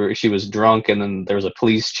me, and she was drunk, and then there was a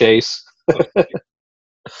police chase.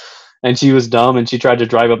 And she was dumb, and she tried to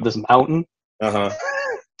drive up this mountain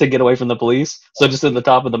to get away from the police. So just at the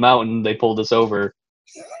top of the mountain, they pulled us over.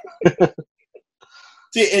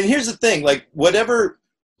 See, and here's the thing, like, whatever,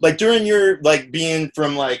 like, during your, like, being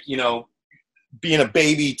from, like, being a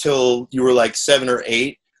baby till you were like 7 or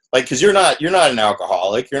 8, like, because you're not an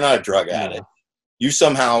alcoholic, you're not a drug addict. You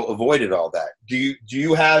somehow avoided all that. Do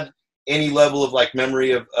you have any level of, like,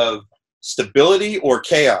 memory of stability or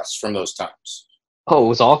chaos from those times? Oh, it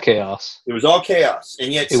was all chaos. It was all chaos,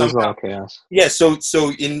 and yet somehow, it was all chaos. Yeah. So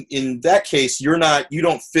in that case, you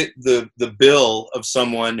don't fit the bill of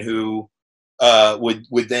someone who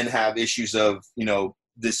would then have issues of,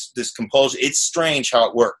 this compulsion. It's strange how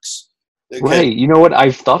it works. Right. You know what?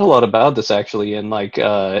 I've thought a lot about this, actually, and like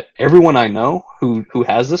everyone I know who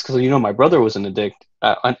has this, because my brother was an addict,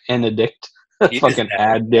 fucking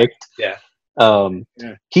addict. Yeah.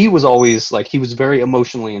 He was always like, he was very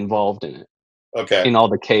emotionally involved in it. Okay. In all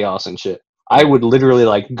the chaos and shit. I would literally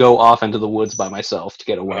like go off into the woods by myself to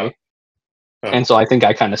get away. And so I think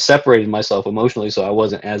I kind of separated myself emotionally, so I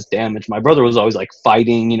wasn't as damaged. My brother was always like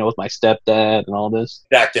fighting, with my stepdad and all this.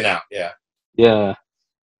 Acting out, yeah. Yeah.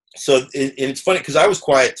 So it's funny because I was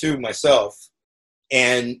quiet too myself.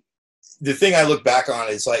 And the thing I look back on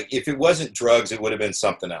is like, if it wasn't drugs, it would have been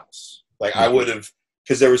something else. Like I would have,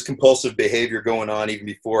 because there was compulsive behavior going on even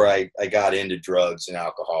before I got into drugs and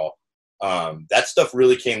alcohol. That stuff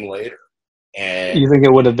really came later. And you think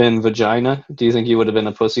it would have been vagina? Do you think you would have been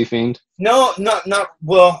a pussy fiend? No, not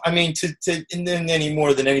well. I mean, to any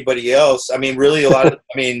more than anybody else. I mean, really, a lot of.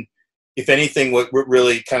 I mean, if anything, what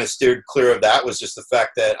really kind of steered clear of that was just the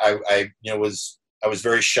fact that I was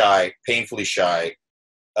very shy, painfully shy.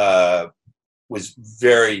 Was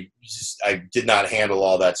very. I did not handle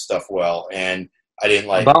all that stuff well, and I didn't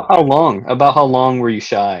like. About how long? About how long were you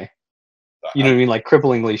shy? You know what I mean, like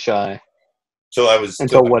cripplingly shy. So I was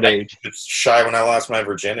until what age? I was shy when I lost my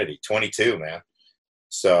virginity, 22, man.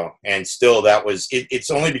 So, and still that was, it's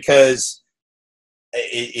only because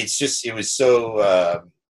it was so,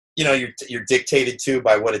 you're dictated to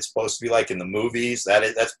by what it's supposed to be like in the movies.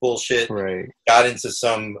 That's bullshit. Right. Got into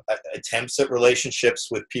some attempts at relationships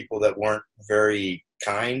with people that weren't very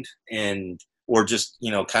kind or just,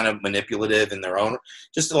 kind of manipulative in their own,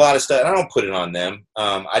 just a lot of stuff. I don't put it on them.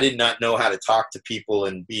 I did not know how to talk to people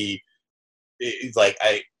and be,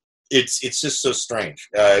 it's just so strange.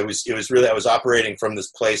 It was really, I was operating from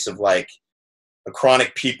this place of like a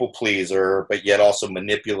chronic people pleaser, but yet also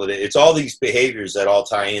manipulative. It's all these behaviors that all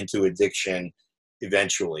tie into addiction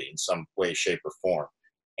eventually in some way, shape, or form.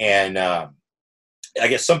 And I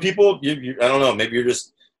guess some people, I don't know, maybe you're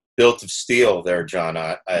just built of steel there, Jon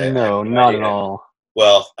Ott. No, not at all.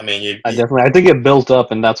 Well, I mean, I think it built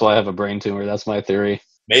up, and that's why I have a brain tumor. That's my theory.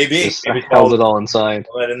 Maybe held it all inside.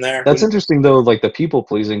 In there. That's interesting though, like the people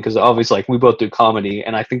pleasing, because obviously, like we both do comedy,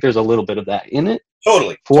 and I think there's a little bit of that in it.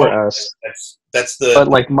 Totally. Us. That's the. But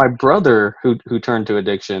like my brother, who turned to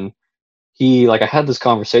addiction, I had this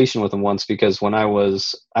conversation with him once because when I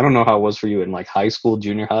don't know how it was for you in like high school,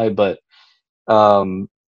 junior high, but I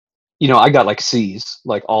got like C's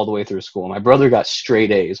like all the way through school. My brother got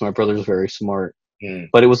straight A's. My brother's very smart,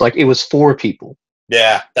 but it was 4 people.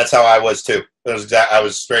 Yeah, that's how I was too. I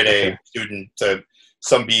was straight A student to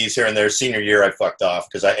some B's here and there. Senior year, I fucked off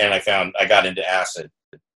because I got into acid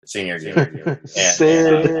senior year.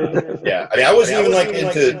 Yeah, I mean, I wasn't even like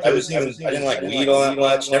I didn't like weed all that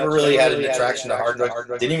much. Never really had an attraction to hard drugs.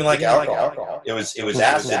 Didn't even like alcohol. It was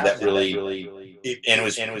acid that really, and it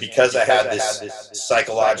was because I had this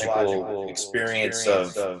psychological experience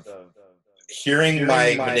of hearing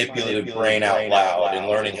my manipulative brain out loud and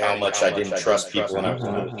learning how much I didn't trust people when I was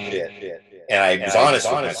doing shit. And I was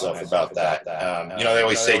honest with myself about that. They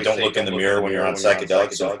always say don't look in the mirror when you're on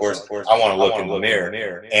psychedelics. So of course, I want to look in the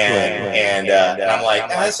mirror. And I'm like,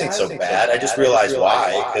 this ain't so bad. I just realized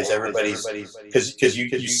why. Because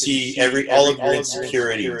you see all of your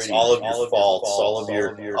insecurities, all of your faults, all of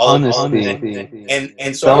your honesty.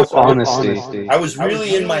 And so self-honesty. I was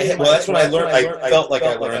really in my head. Well, that's when I learned. I felt like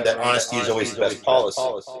I learned that honesty is always the best policy.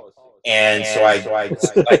 And so I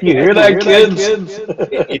you hear that, kids?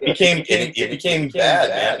 It became bad,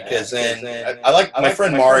 man. Because then I like my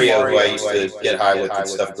friend Mario, who I used to get high with and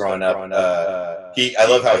stuff growing up. I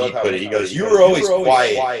love how he put it. He goes, "You were always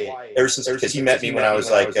quiet ever since," because he met me when I was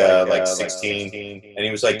like 16, and he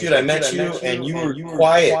was like, "Dude, I met you, and you were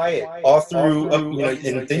quiet all through,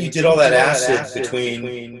 and then you did all that acid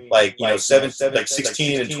between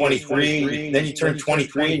 16 and 23. Then you turned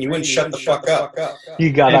 23, and you wouldn't shut the fuck up.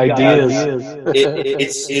 You got ideas."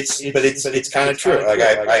 It's kind of true. Like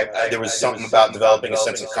there was something about developing a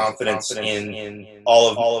sense of confidence in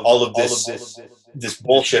all of this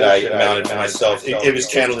bullshit I mounted for myself. It was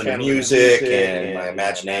channeled into music and my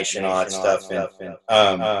imagination, all that stuff. And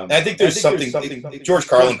I think there's something. George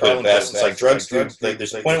Carlin put it best. It's like drugs do. Like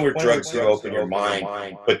there's a point where drugs do open your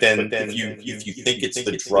mind, but then if you think it's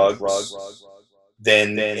the drugs,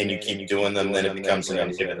 then and you keep doing them, then it becomes an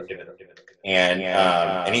inhibitor.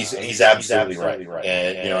 And he's absolutely right.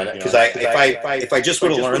 And because if I just would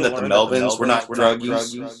have learned that the Melvins were not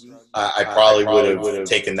druggies, I probably would have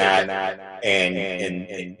taken that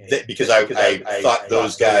and because I thought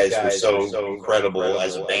those guys were so incredible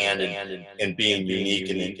as a band and being unique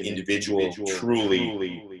and individual,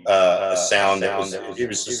 truly a sound that was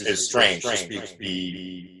strange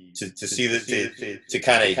to see that to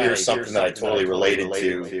kind of hear something that I totally related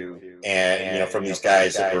to. And from these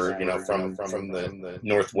guys that were from the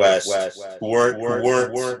Northwest who weren't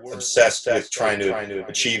obsessed with trying to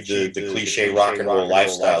achieve the cliche rock and roll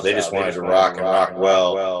lifestyle. They just wanted to rock and rock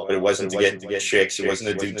well, but it wasn't to get chicks. It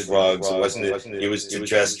wasn't to do drugs. It was to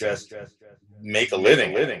just make a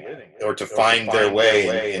living or to find their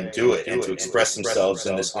way and do it and to express themselves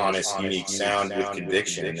in this honest, unique sound with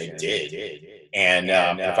conviction, and they did. And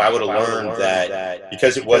if I would have learned that,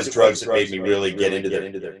 because it was drugs that made me really get into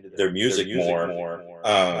their music more,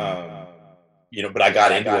 but I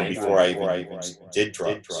got into them before I even did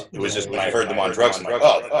drugs. It was just when I heard them on drugs, I'm like,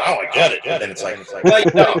 oh, I get it. And then it's like,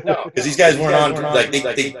 well, no, because these guys weren't on, like,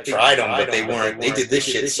 they tried them, but they did this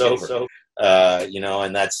shit sober.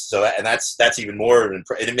 And that's even more, and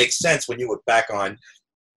it makes sense when you look back on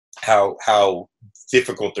how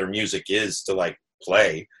difficult their music is to like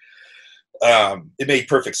play. It made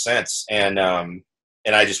perfect sense, and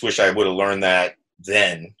I just wish I would have learned that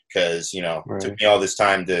then, because it took me all this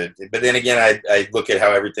time but then again I look at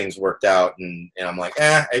how everything's worked out, and I'm like,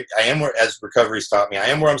 I am where, as recovery's taught me, I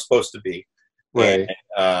am where I'm supposed to be. Right.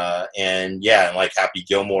 And like Happy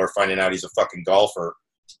Gilmore finding out he's a fucking golfer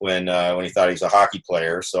when he thought he was a hockey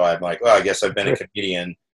player. So I'm like, well, I guess I've been a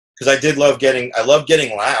comedian, because I love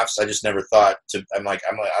getting laughs. I just never thought I'm like,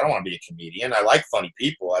 I don't want to be a comedian. I like funny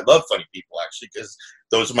people. I love funny people, actually, because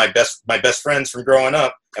those are my best friends from growing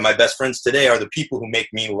up, and my best friends today are the people who make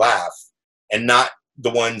me laugh, and not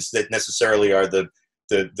the ones that necessarily are the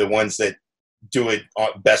ones that do it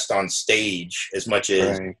best on stage as much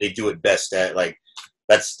as they do it best at, like,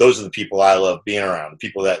 those are the people I love being around. The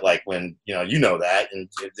people that, like, when that, and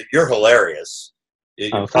you're hilarious.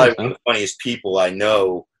 You're probably one of the funniest people I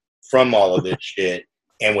know from all of this shit.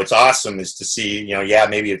 And what's awesome is to see,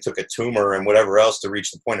 maybe it took a tumor and whatever else to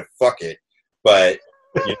reach the point of fuck it, but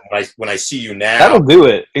when I see you now, that'll do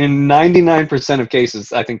it. In 99% of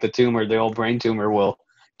cases, I think the old brain tumor, will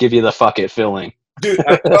give you the fuck it feeling. Dude,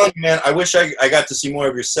 I'm telling you, man, I wish I got to see more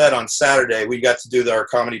of your set on Saturday. We got to do our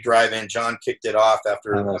comedy drive-in. John kicked it off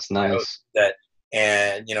after. Oh, that's nice.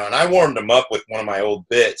 And I warmed him up with one of my old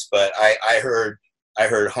bits, but I heard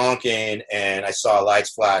honking, and I saw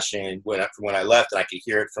lights flashing when I left, and I could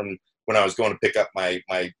hear it from when I was going to pick up my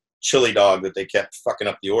chili dog that they kept fucking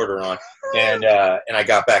up the order on, and I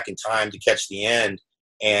got back in time to catch the end,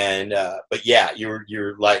 but yeah,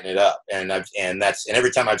 you're lighting it up, and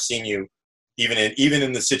every time I've seen you, even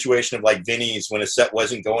in the situation of like Vinny's, when a set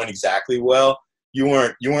wasn't going exactly well, you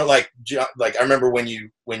weren't like I remember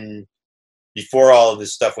when before all of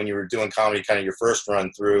this stuff, when you were doing comedy, kind of your first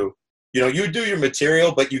run through, you would do your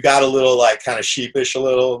material, but you got a little like kind of sheepish a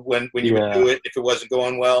little when you would do it if it wasn't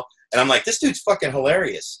going well. And I'm like, this dude's fucking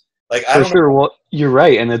hilarious. Like, I don't know. Well, you're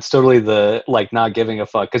right, and it's totally the like not giving a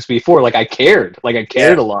fuck. Because before, like, I cared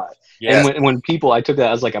a lot, and when people, I took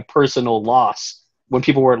that as like a personal loss. When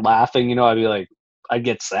people weren't laughing, I'd be like, I'd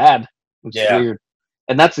get sad. It's weird.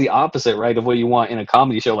 And that's the opposite, right, of what you want in a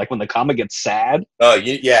comedy show. Like when the comic gets sad. Oh,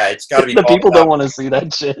 it's got to be. The people don't want to see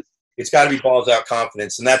that shit. It's got to be balls out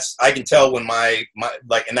confidence, and I can tell when my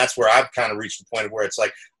and that's where I've kind of reached the point of where it's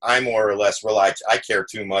like I more or less realize I care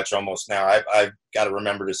too much almost now. I've got to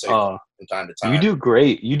remember to say from time to time. You do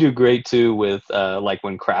great. You do great too with like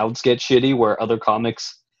when crowds get shitty, where other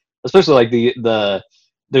comics, especially like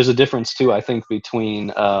there's a difference too, I think,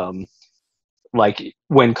 between like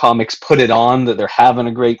when comics put it on that they're having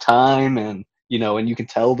a great time, and and you can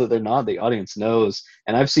tell that they're not. The audience knows.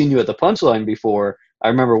 And I've seen you at the Punchline before. I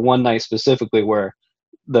remember one night specifically where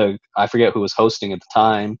I forget who was hosting at the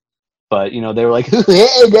time, but they were like, and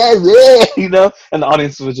the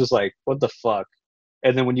audience was just like, what the fuck?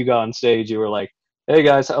 And then when you got on stage, you were like, hey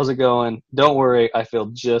guys, how's it going? Don't worry, I feel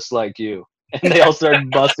just like you. And they all started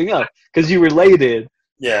busting up because you related.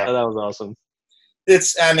 Yeah, that was awesome.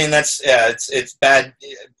 It's bad,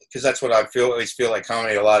 because that's what I always feel like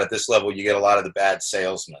comedy a lot at this level. You get a lot of the bad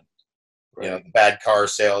salesmen. The bad car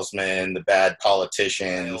salesman, the bad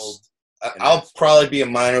politicians. I'll probably be a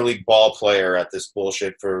minor league ball player at this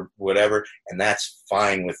bullshit for whatever, and that's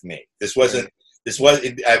fine with me. I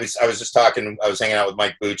was just talking. I was hanging out with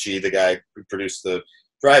Mike Bucci, the guy who produced the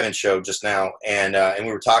drive-in show just now, and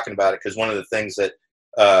we were talking about it because one of the things that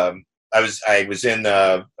I was in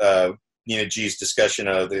Nina G's discussion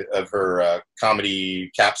of her comedy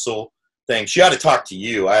capsule thing. She ought to talk to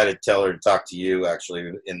you. I had to tell her to talk to you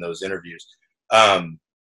actually in those interviews,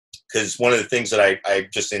 because one of the things that I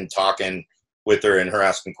just in talking with her and her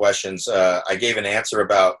asking questions, I gave an answer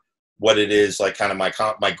about what it is, like kind of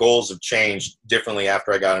my goals have changed differently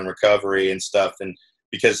after I got in recovery and stuff, and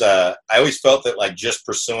because I always felt that like just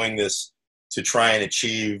pursuing this to try and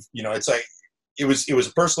achieve, it's like it was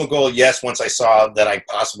a personal goal. Yes, once I saw that I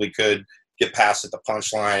possibly could get past at the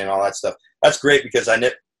Punchline and all that stuff, that's great, because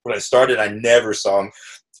when I started, I never saw him.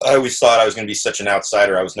 I always thought I was going to be such an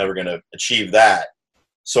outsider. I was never going to achieve that.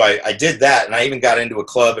 So I did that, and I even got into a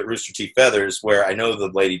club at Rooster Teeth Feathers where I know the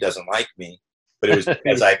lady doesn't like me, but it was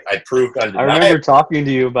because I proved undeniable. I remember talking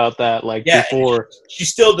to you about that before. She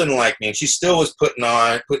still didn't like me, and she still was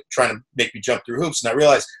trying to make me jump through hoops, and I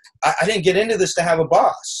realized I didn't get into this to have a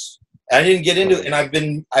boss. I didn't get into it, and I've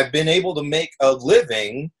been able to make a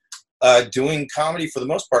living doing comedy for the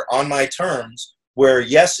most part on my terms, where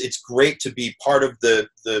yes, it's great to be part of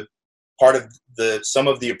some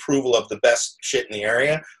of the approval of the best shit in the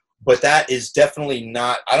area, but that is definitely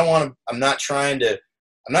not, I'm not trying to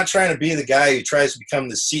be the guy who tries to become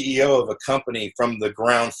the CEO of a company from the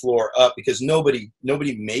ground floor up, because nobody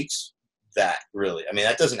makes that, really. I mean,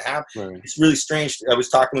 that doesn't happen. Right. It's really strange. I was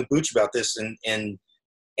talking with Booch about this, and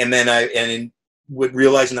then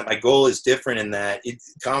realizing that my goal is different, in that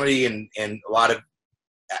comedy and a lot of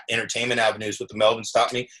entertainment avenues with the Melvins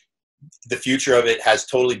taught me, the future of it has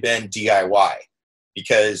totally been DIY,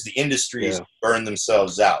 because the industries burn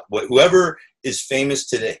themselves out. Whoever is famous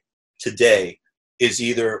today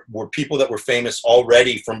were people that were famous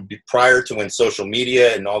already from prior to when social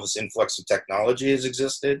media and all this influx of technology has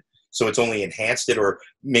existed. So it's only enhanced it or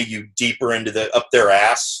made you deeper into up their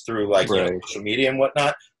ass through social media and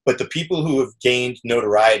whatnot. But the people who have gained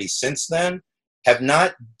notoriety since then have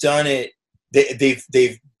not done it.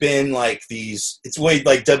 They've been like these. It's way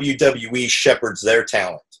like WWE shepherds their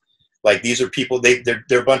talent. Like, these are people. They're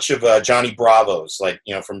a bunch of Johnny Bravos,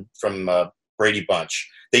 from Brady Bunch.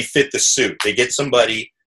 They fit the suit. They get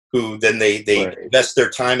somebody who then they invest their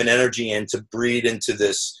time and energy in to breed into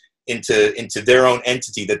their own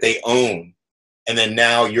entity that they own. And then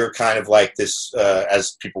now you're kind of like this,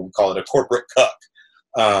 as people would call it, a corporate cuck.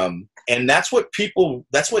 And that's what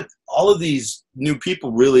all of these new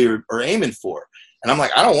people really are aiming for. And I'm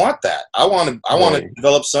like, I don't want that. I want to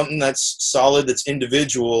develop something that's solid, that's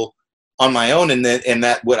individual on my own. And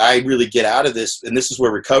that what I really get out of this, and this is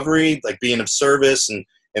where recovery, like being of service and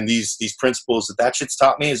these principles that shit's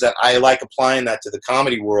taught me, is that I like applying that to the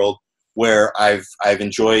comedy world, where I've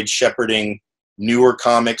enjoyed shepherding newer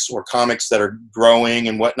comics or comics that are growing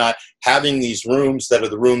and whatnot, having these rooms that are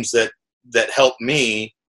the rooms that help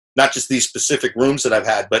me, not just these specific rooms that I've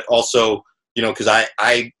had, but also, because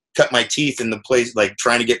I cut my teeth in the place, like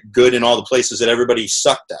trying to get good in all the places that everybody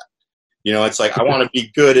sucked at. It's like, I want to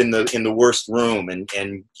be good in the worst room. And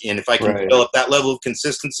if I can develop that level of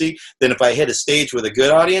consistency, then if I hit a stage with a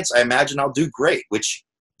good audience, I imagine I'll do great, which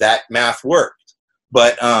that math worked.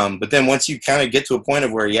 But then once you kind of get to a point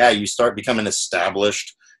of where, you start becoming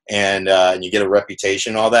established and you get a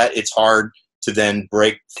reputation, all that, it's hard to then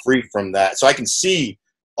break free from that. So I can see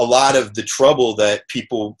a lot of the trouble that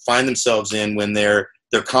people find themselves in when they're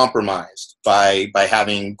compromised by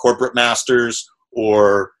having corporate masters,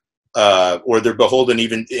 or they're beholden.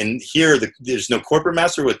 Even in here, there's no corporate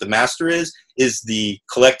master. What the master is the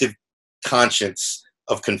collective conscience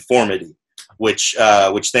of conformity, which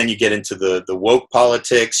then you get into the woke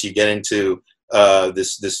politics. You get into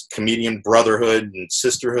this comedian brotherhood and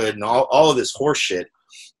sisterhood and all of this horse shit.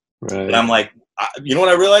 Right. And I'm like, you know what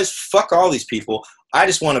I realized? Fuck all these people. I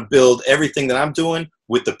just want to build everything that I'm doing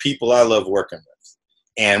with the people I love working with.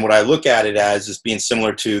 And what I look at it as is being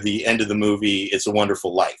similar to the end of the movie It's a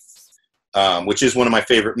Wonderful Life, which is one of my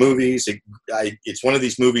favorite movies. It's one of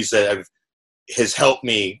these movies that has helped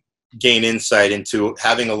me gain insight into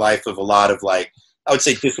having a life of a lot of, like, I would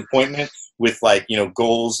say disappointment with, like,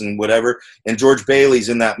 goals and whatever. And George Bailey's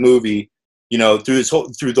in that movie, through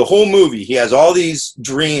the whole movie, he has all these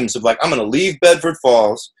dreams of, like, I'm going to leave Bedford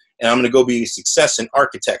Falls and I'm going to go be a success in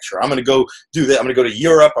architecture. I'm going to go do that. I'm going to go to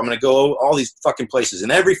Europe. I'm going to go all these fucking places.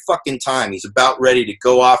 And every fucking time he's about ready to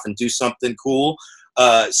go off and do something cool,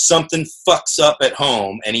 something fucks up at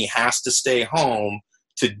home and he has to stay home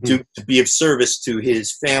to be of service to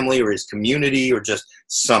his family or his community or just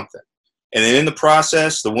something. And then in the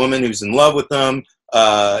process, the woman who's in love with him,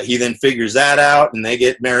 he then figures that out and they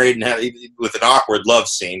get married and have, with an awkward love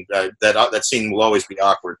scene. That scene will always be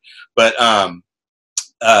awkward. But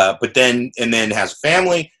then has a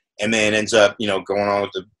family and then ends up, going on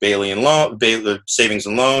with the the savings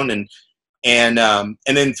and loan. And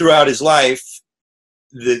then throughout his life,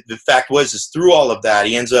 the fact is through all of that,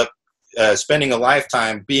 he ends up spending a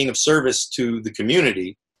lifetime being of service to the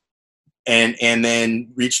community, and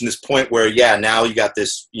then reaching this point where, now you got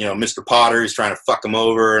this, Mr. Potter is trying to fuck him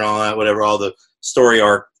over and all that, whatever, all the story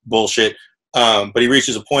arc bullshit. But he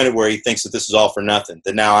reaches a point of where he thinks that this is all for nothing.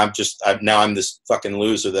 That now I'm this fucking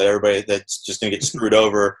loser that everybody that's just gonna get screwed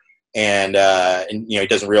over, and he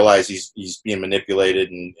doesn't realize he's being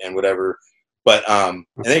manipulated and whatever. But and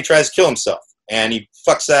then he tries to kill himself. And he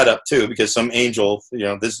fucks that up too, because some angel,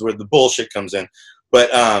 this is where the bullshit comes in.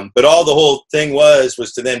 But all the whole thing was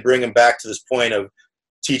to then bring him back to this point of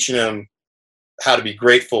teaching him how to be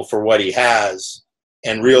grateful for what he has,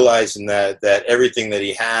 and realizing that everything that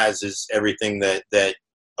he has is everything that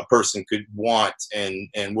a person could want and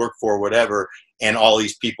work for, whatever. And all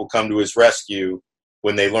these people come to his rescue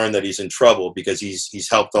when they learn that he's in trouble because he's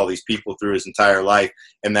helped all these people through his entire life,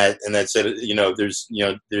 and that said, you know, there's, you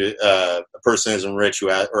know, a person isn't rich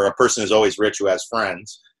or a person is always rich who has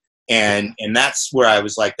friends, and that's where I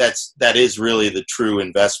was like, that is really the true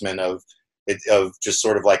investment of just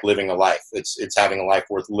sort of like living a life. It's having a life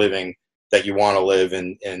worth living that you want to live,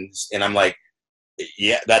 and I'm like,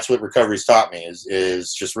 yeah, that's what recovery's taught me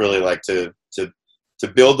is just really like to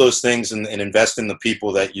build those things and invest in the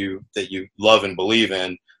people that you love and believe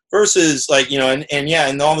in, versus like, you know,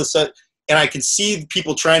 and all this stuff. And I can see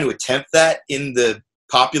people trying to attempt that in the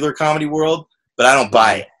popular comedy world, but I don't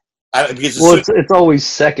buy it. Because it's always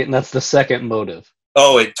second. That's the second motive.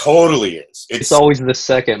 Oh, it totally is. It's always the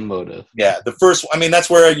second motive. Yeah, the first. I mean, that's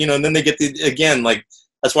where, you know, and then they get like,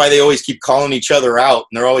 that's why they always keep calling each other out,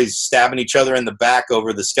 and they're always stabbing each other in the back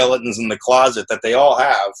over the skeletons in the closet that they all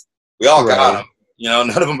have. We all got them. You know,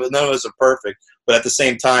 none of us are perfect, but at the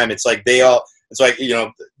same time, it's like it's like, you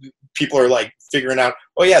know, people are like figuring out,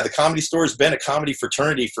 oh yeah, the Comedy Store has been a comedy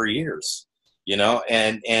fraternity for years, you know,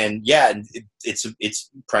 and yeah,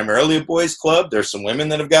 it's primarily a boys club. There's some women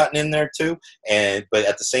that have gotten in there too, but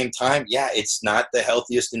at the same time, yeah, it's not the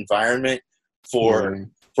healthiest environment for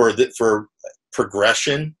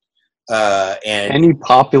progression, and any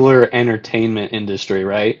popular entertainment industry,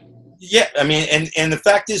 right? Yeah, I mean, and the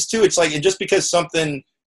fact is too, it's like, just because something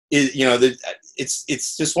is, you know,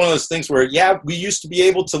 it's just one of those things where, yeah, we used to be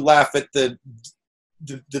able to laugh at the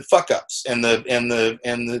fuck ups and the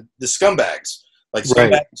scumbags, like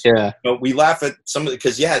scumbags. Right. Yeah. You know, we laugh at some of it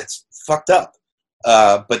because, yeah, it's fucked up.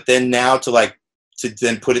 But then now to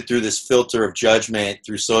then put it through this filter of judgment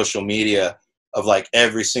through social media of like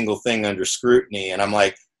every single thing under scrutiny, and I'm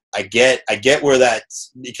like, I get where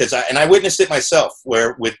that's, because I witnessed it myself,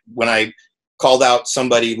 where when I called out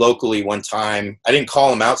somebody locally one time, I didn't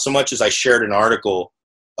call him out so much as I shared an article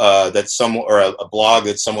that a blog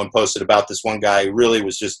that someone posted about this one guy who really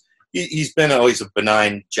was just, he's been always a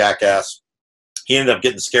benign jackass. He ended up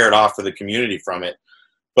getting scared off of the community from it.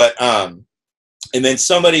 But and then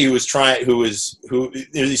somebody there's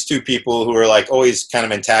these two people who are like always kind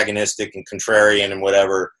of antagonistic and contrarian and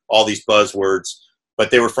whatever, all these buzzwords. But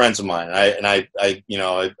they were friends of mine. I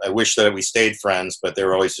wish that we stayed friends, but they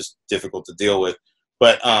were always just difficult to deal with.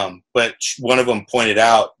 But one of them pointed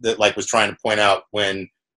out that, like, was trying to point out when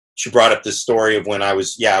she brought up this story of when I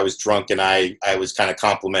was drunk and I was kind of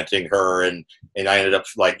complimenting her and I ended up,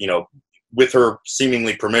 like, you know, with her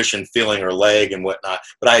seemingly permission, feeling her leg and whatnot.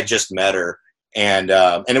 But I had just met her, and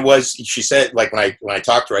it was, she said, like, when I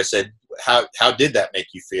talked to her, I said, how did that make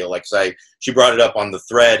you feel? Like, she brought it up on the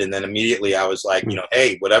thread, and then immediately I was like, you know,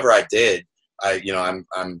 hey, whatever I did,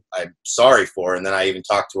 I'm sorry for. And then I even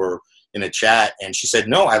talked to her in a chat, and she said,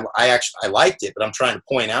 no, I liked it, but I'm trying to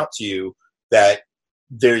point out to you that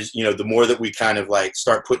there's, you know, the more that we kind of like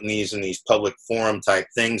start putting these in these public forum type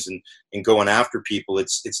things and going after people,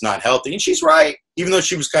 it's not healthy. And she's right, even though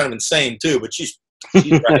she was kind of insane too, but she's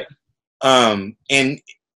right.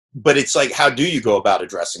 But it's like, how do you go about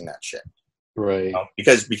addressing that shit? Right. You know,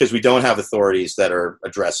 because we don't have authorities that are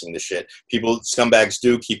addressing the shit. Scumbags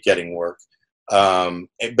do keep getting work. But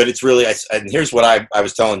it's really, and here's what I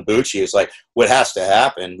was telling Bucci, is like, what has to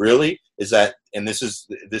happen really is that, and this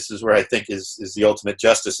is where I think is the ultimate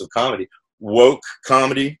justice of comedy. Woke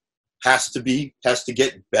comedy has to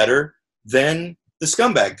get better than the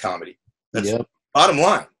scumbag comedy. That's bottom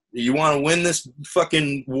line. You want to win this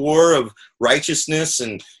fucking war of righteousness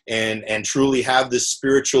and truly have this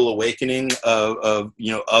spiritual awakening of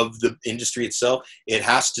the industry itself. It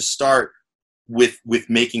has to start with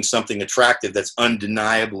making something attractive that's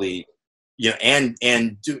undeniably, you know, and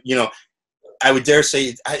you know, I would dare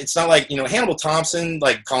say it's not like, you know, Hannibal Thompson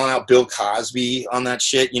like calling out Bill Cosby on that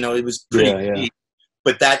shit. You know, it was pretty deep,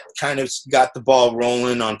 but that kind of got the ball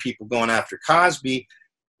rolling on people going after Cosby.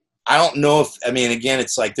 I don't know if, I mean, again,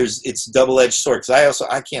 it's like it's double-edged sword, because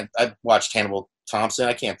I've watched Hannibal Thompson.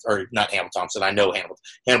 Or not Hannibal Thompson. I know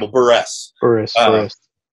Hannibal Buress.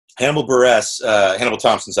 Hannibal Buress. Hannibal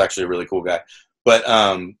Thompson's actually a really cool guy, but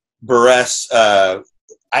Buress,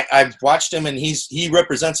 I've watched him, and he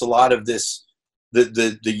represents a lot of this,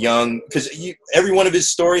 the young, because every one of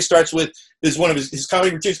his stories starts with one of his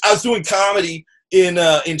comedy routines. I was doing comedy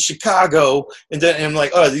in Chicago, and I'm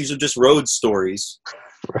like, oh, these are just road stories.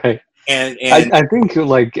 Right. And I think,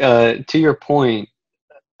 like, to your point,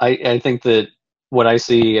 I think that what I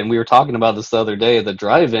see, and we were talking about this the other day at the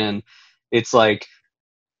drive-in, it's like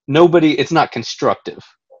it's not constructive.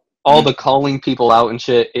 All the calling people out and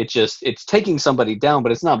shit, it's taking somebody down,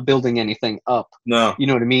 but it's not building anything up. No. You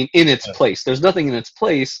know what I mean? In its place. There's nothing in its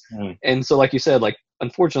place. And so, like you said, like,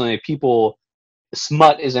 unfortunately,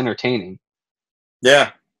 smut is entertaining.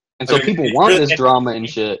 Yeah. And so I mean, people it's want really- this drama and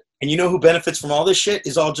shit. And you know who benefits from all this shit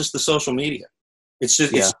is all just the social media. It's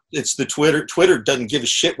just it's the Twitter. Twitter doesn't give a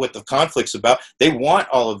shit what the conflict's about. They want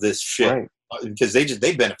all of this shit Right. because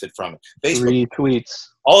they benefit from it. Facebook, Retweets.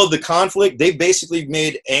 all of the conflict, they basically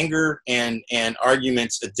made anger and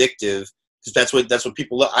arguments addictive because that's what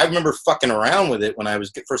people love. I remember fucking around with it when I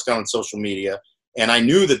was first got on social media, and I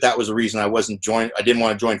knew that was a reason I didn't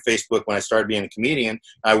want to join Facebook when I started being a comedian.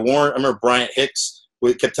 I remember Bryant Hicks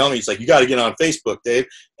kept telling me, he's like, you got to get on Facebook, Dave.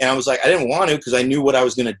 And I was like, I didn't want to because I knew what I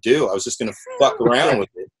was going to do. I was just going to fuck around with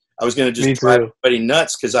it. I was going to just drive everybody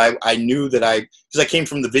nuts because I knew that because I came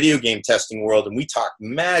from the video game testing world and we talked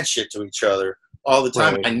mad shit to each other all the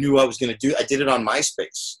time. Right. I knew I was going to do. I did it on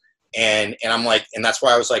MySpace, and I'm like, and that's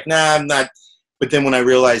why I was like, nah, I'm not. But then when I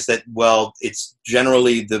realized that, well, it's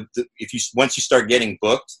generally once you start getting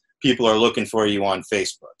booked, people are looking for you on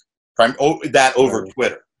Facebook. Over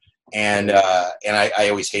Twitter. And I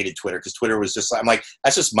always hated Twitter because Twitter was just, I'm like,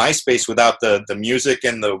 that's just MySpace without the music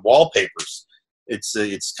and the wallpapers.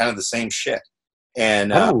 It's kind of the same shit.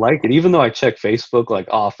 And I don't like it, even though I check Facebook like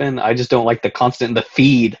often. I just don't like the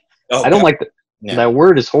feed. I don't like that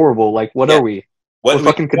word is horrible. Like, what are we? We're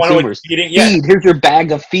fucking consumers. Feed. Here's your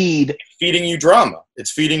bag of feed. It's feeding you drama.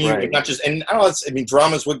 It's feeding you not just. And I don't know. I mean,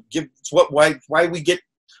 drama is why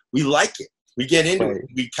we like it. We get into it.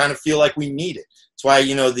 We kind of feel like we need it. That's why,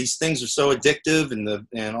 these things are so addictive and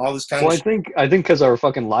all this kind of shit. I think because our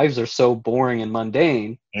fucking lives are so boring and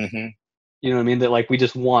mundane. Mm-hmm. You know what I mean? That like we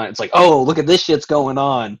just want. It's like, oh, look at this shit's going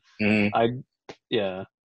on. Mm-hmm.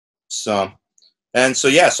 So I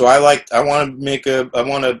want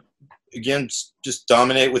to again just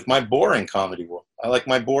dominate with my boring comedy world. I like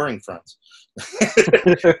my boring friends.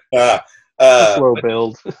 Slow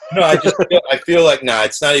build. No, I feel like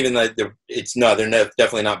it's not even that they're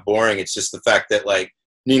definitely not boring. It's just the fact that like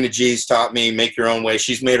Nina G's taught me make your own way.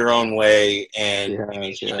 She's made her own way, and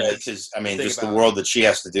she does because just the world that she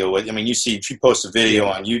has to deal with. I mean, you see, she posts a video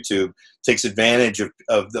on YouTube, takes advantage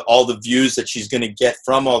of all the views that she's going to get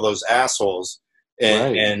from all those assholes,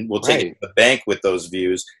 and will take it to the bank with those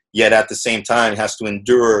views. Yet at the same time, has to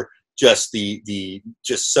endure just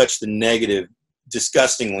such the negative,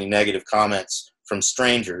 disgustingly negative comments from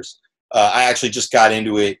strangers. I actually just got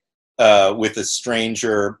into it with a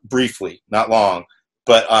stranger briefly, not long,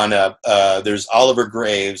 but on there's Oliver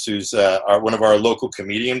Graves, who's one of our local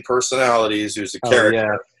comedian personalities, who's a character.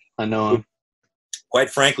 Yeah, I know him. Quite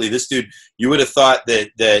frankly, this dude, you would have thought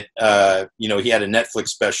that he had a Netflix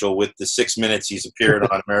special with the 6 minutes he's appeared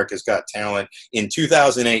on America's Got Talent in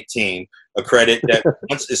 2018. A credit that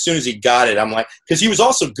as soon as he got it, I'm like, because he was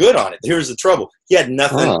also good on it. Here's the trouble: he had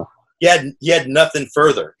nothing. He had nothing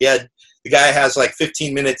further. The guy has like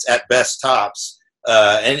 15 minutes at best tops,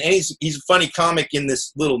 and he's a funny comic in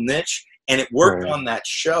this little niche, and it worked on that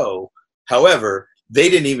show. However, they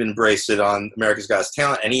didn't even embrace it on America's Got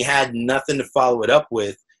Talent, and he had nothing to follow it up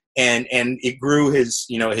with. And it grew his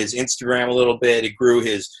his Instagram a little bit. It grew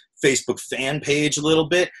his Facebook fan page a little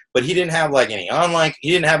bit, but he didn't have like any online.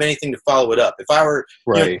 He didn't have anything to follow it up. If I were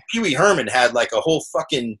Pee Wee Herman had like a whole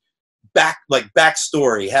fucking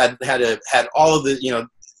backstory. Had all of the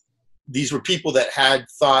these were people that had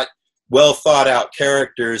well thought out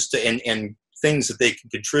characters and things that they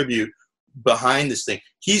could contribute behind this thing.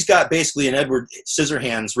 He's got basically an Edward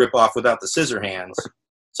Scissorhands ripoff without the scissor hands.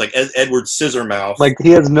 It's like Edward Scissormouth. Like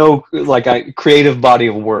he has no a creative body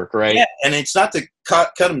of work, right? Yeah, and it's not to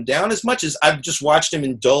cut him down as much as I've just watched him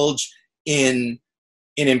indulge in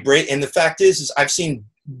embrace. And the fact is I've seen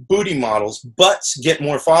booty models, butts get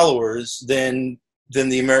more followers than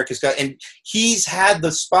the America's Got. And he's had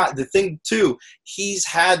the spot. The thing too, he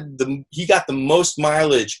got the most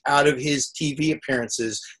mileage out of his TV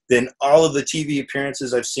appearances than all of the TV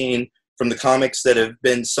appearances I've seen from the comics that have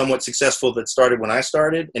been somewhat successful that started when I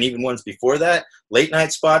started, and even ones before that, late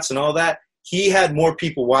night spots and all that. He had more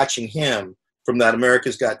people watching him from that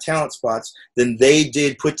America's Got Talent spots than they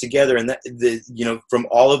did put together, and from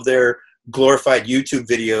all of their glorified YouTube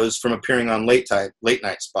videos from appearing on late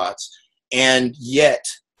night spots. And yet,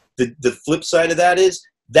 the flip side of that is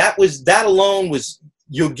that alone was,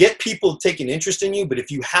 you'll get people taking interest in you, but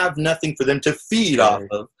if you have nothing for them to feed off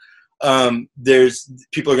of,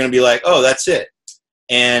 people are going to be like, oh, that's it.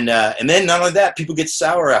 And then not only that, people get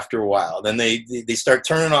sour after a while. Then they start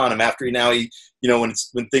turning on him after when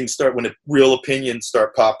real opinions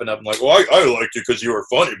start popping up. I'm like, well, I liked you because you were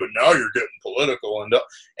funny, but now you're getting political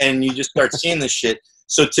and you just start seeing this shit.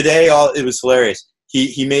 So today, it was hilarious.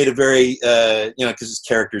 He made a very because his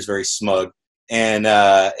character is very smug, and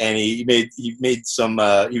he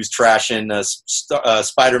was trashing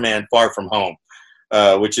Spider-Man Far From Home.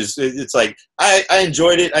 which is, it's like, I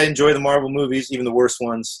enjoyed it. I enjoy the Marvel movies, even the worst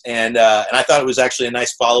ones. And I thought it was actually a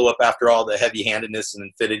nice follow-up after all the heavy-handedness in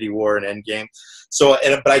Infinity War and Endgame. So,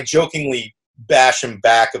 but I jokingly bash him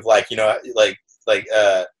back of like, you know, like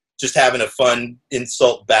just having a fun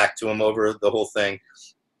insult back to him over the whole thing.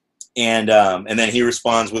 And then he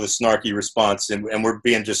responds with a snarky response, and we're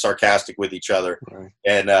being just sarcastic with each other. Right.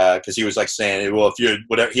 And because he was like saying, well, if you're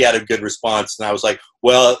whatever, he had a good response, and I was like,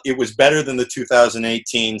 well, it was better than the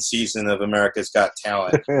 2018 season of America's Got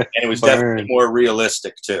Talent, and it was definitely more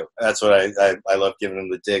realistic too. That's what I love giving him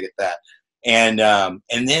the dig at that. And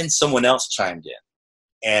then someone else chimed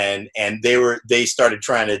in, and they started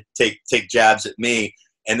trying to take jabs at me.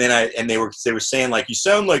 And then they were saying like, you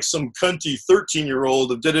sound like some cunty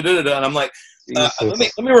 13-year-old of da-da-da-da-da. And I'm like, let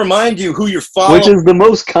me remind you who you're following. Which is the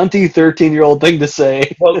most cunty 13-year-old thing to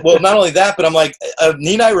say. well, not only that, but I'm like,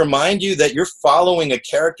 need I remind you that you're following a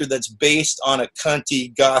character that's based on a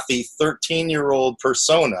cunty, gothy 13-year-old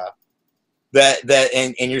persona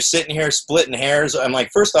and you're sitting here splitting hairs. I'm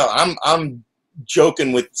like, first off, I'm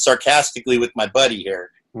joking sarcastically with my buddy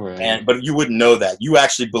here. Right. But you wouldn't know that. You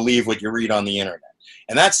actually believe what you read on the internet.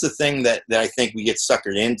 And that's the thing that I think we get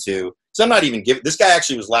suckered into. So I'm not even giving – this guy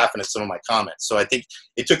actually was laughing at some of my comments. So I think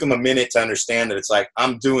it took him a minute to understand that it's like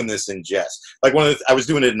I'm doing this in jest. Like I was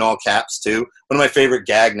doing it in all caps too. One of my favorite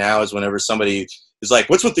gag now is whenever somebody is like,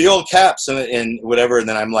 what's with the all caps and whatever. And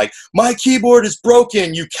then I'm like, my keyboard is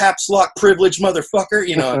broken, you caps lock privileged motherfucker.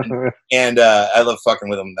 You know, and I love fucking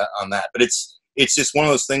with him on that. But it's just one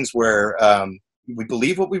of those things where we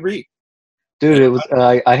believe what we read. Dude, it was.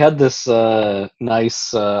 I had this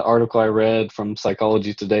nice article I read from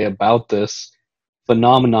Psychology Today about this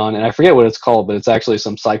phenomenon, and I forget what it's called, but it's actually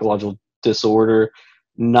some psychological disorder,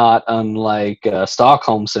 not unlike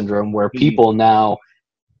Stockholm syndrome, where people now,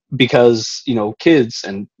 because kids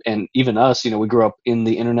and even us, we grew up in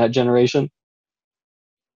the internet generation.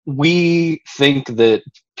 We think that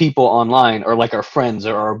people online are like our friends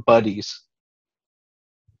or our buddies.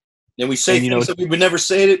 And we say things that we would never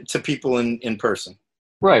say it to people in person.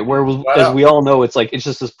 Right, where as we all know, it's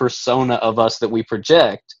just this persona of us that we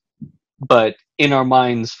project, but in our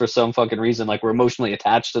minds, for some fucking reason, like we're emotionally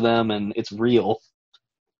attached to them, and it's real.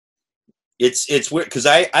 It's weird, because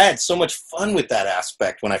I had so much fun with that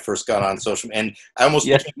aspect when I first got on social media, and I almost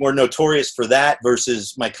became more notorious for that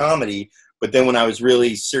versus my comedy. But then when I was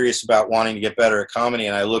really serious about wanting to get better at comedy,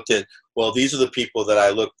 and I looked at, well, these are the people that I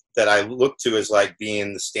look to as like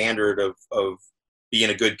being the standard of being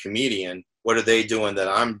a good comedian. What are they doing that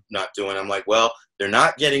I'm not doing? I'm like, well, they're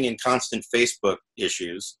not getting in constant Facebook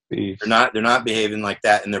issues. They're not behaving like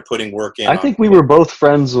that, and they're putting work in. I think we were both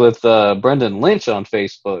friends with Brendan Lynch on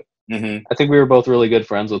Facebook. Mm-hmm. I think we were both really good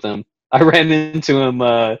friends with him. I ran into him.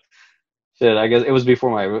 I guess it was before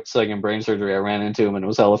my second brain surgery. I ran into him, and it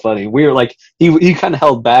was hella funny. We were like, he kind of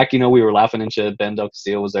held back. We were laughing and shit. Ben Del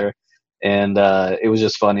Castillo was there. And it was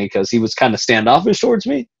just funny because he was kind of standoffish towards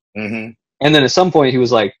me. Mm-hmm. And then at some point he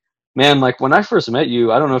was like, man, like when I first met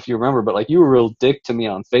you, I don't know if you remember, but like you were a real dick to me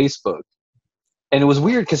on Facebook. And it was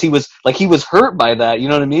weird because he was hurt by that. You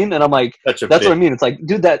know what I mean? And I'm like, that's what I mean. It's like,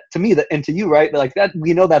 dude, that to me, and to you, right? Like that,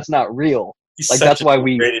 we know that's not real. Like that's why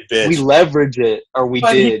we leverage it, or we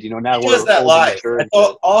did. Now he does that live.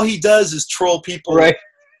 All he does is troll people. Right.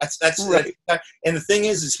 That's right. And the thing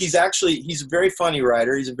is he's a very funny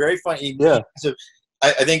writer. He's a very funny. Yeah.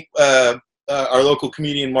 I think our local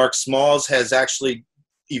comedian Mark Smalls has actually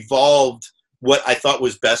evolved what I thought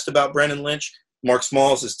was best about Brendan Lynch. Mark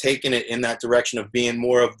Smalls has taken it in that direction of being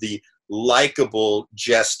more of the likable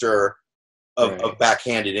jester of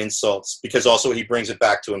backhanded insults, because also he brings it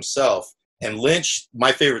back to himself. And Lynch,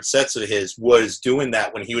 my favorite sets of his was doing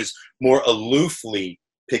that when he was more aloofly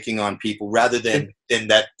picking on people rather than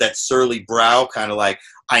that surly brow kind of like,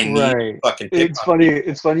 I need to fucking pick on funny. People.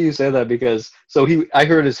 It's funny you say that because I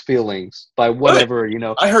hurt his feelings by whatever,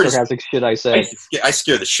 I heard sarcastic shit I say. I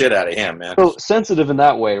scare the shit out of him, man. So sensitive in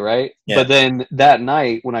that way, right? Yeah. But then that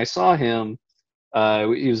night when I saw him,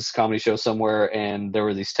 he was a comedy show somewhere, and there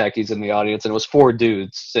were these techies in the audience, and it was 4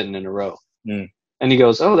 dudes sitting in a row. Mm. And he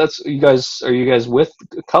goes, "Oh, are you guys with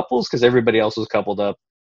couples? Because everybody else was coupled up."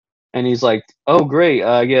 And he's like, "Oh, great!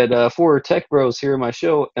 I get 4 tech bros here at my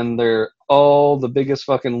show, and they're all the biggest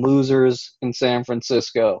fucking losers in San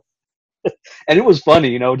Francisco." And it was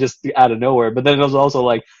funny, just out of nowhere. But then it was also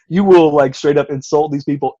like, you will like straight up insult these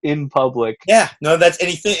people in public. Yeah, no, that's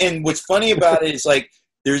anything. And what's funny about it is like,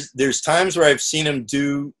 there's times where I've seen him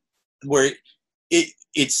do where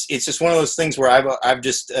it's just one of those things where I've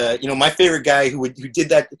just you know, my favorite guy who did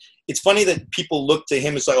that. It's funny that people look to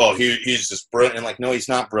him as like, oh, he's just brilliant. And like, no, he's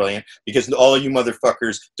not brilliant, because all of you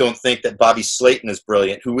motherfuckers don't think that Bobby Slayton is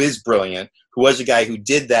brilliant, who is brilliant, who was a guy who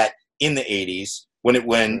did that in the 80s when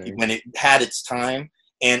it had its time.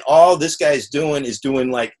 And all this guy's doing is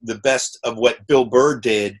doing like the best of what Bill Burr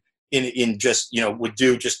did in just, you know, would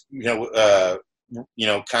do just, you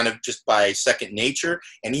know, kind of just by second nature.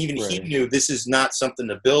 And even he knew this is not something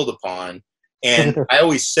to build upon. And I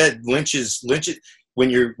always said Lynch when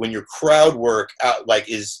your crowd work out like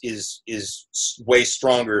is way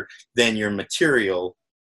stronger than your material,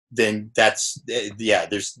 then that's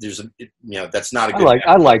there's a, you know, that's not a good.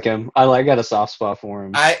 I like him. I got a soft spot for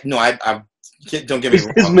him. I don't get me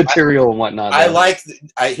wrong. His material and whatnot.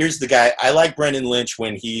 Here's the guy. I like Brendan Lynch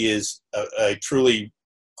when he is a truly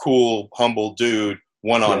cool, humble dude,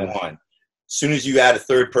 one-on-one. As soon as you add a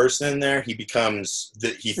third person in there, he becomes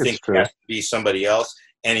he thinks he has to be somebody else,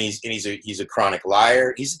 and he's a chronic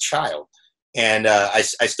liar. He's a child, and I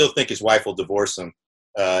still think his wife will divorce him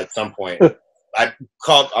at some point.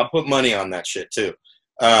 I'll put money on that shit too.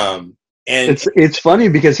 And it's funny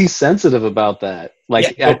because he's sensitive about that.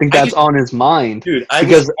 Like, I think that's on his mind, dude.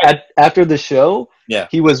 After the show,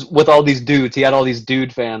 he was with all these dudes. He had all these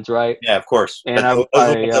dude fans, right? Yeah, of course. And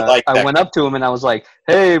I went up to him and I was like,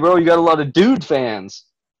 "Hey, bro, you got a lot of dude fans."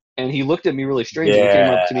 And he looked at me really strange. And he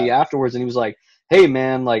came up to me afterwards and he was like, "Hey,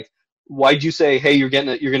 man, like, why'd you say, hey, you're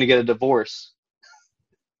gonna get a divorce?"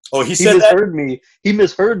 Oh, he said that? Misheard me. He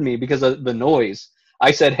misheard me because of the noise.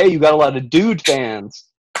 I said, "Hey, you got a lot of dude fans."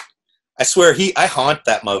 I swear I haunt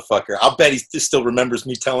that motherfucker. I'll bet he still remembers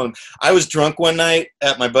me telling him. I was drunk one night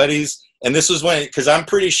at my buddy's, and this was when, because I'm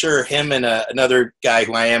pretty sure him and another guy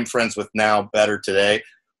who I am friends with now better today,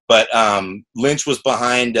 but Lynch was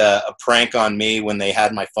behind a prank on me when they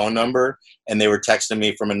had my phone number, and they were texting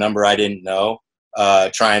me from a number I didn't know,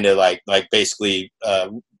 trying to like basically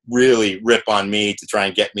really rip on me to try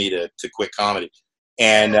and get me to quit comedy.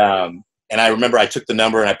 And I remember I took the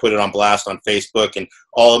number and I put it on blast on Facebook, and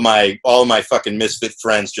all of my fucking misfit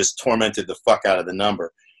friends just tormented the fuck out of the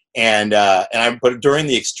number. But during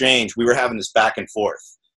the exchange, we were having this back and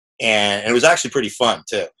forth, and it was actually pretty fun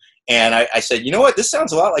too. And I said, you know what? This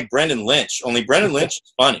sounds a lot like Brendan Lynch, only Brendan Lynch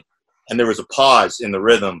is funny. And there was a pause in the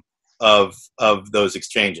rhythm of those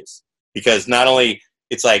exchanges, because not only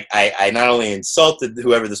it's like I not only insulted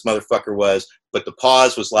whoever this motherfucker was, but the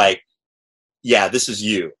pause was like, yeah, this is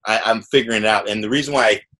you. I'm figuring it out. And the reason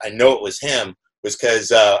why I know it was him was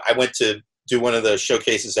because I went to do one of the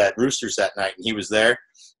showcases at Roosters that night, and he was there.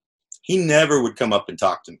 He never would come up and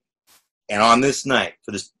talk to me. And on this night,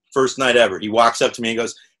 for this first night ever, he walks up to me and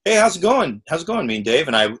goes, "Hey, how's it going? How's it going, MeanDave?"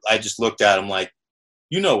 And I just looked at him like,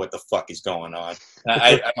 you know what the fuck is going on.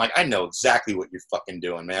 I'm like, I know exactly what you're fucking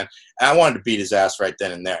doing, man. And I wanted to beat his ass right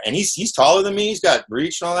then and there. And he's taller than me. He's got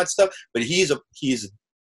reach and all that stuff. But he's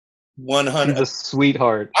 100. He's a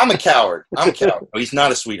sweetheart. I'm a coward. No, he's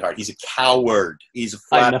not a sweetheart. He's a coward. He's a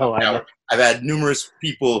flat coward. I've had numerous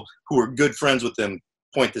people who are good friends with him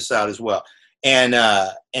point this out as well. And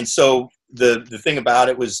so the thing about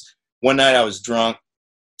it was, one night I was drunk,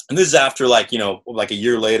 and this is after like a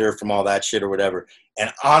year later from all that shit or whatever.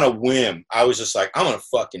 And on a whim, I was just like, I'm gonna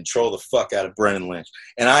fucking troll the fuck out of Brendan Lynch.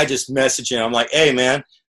 And I just messaged him. I'm like, hey man,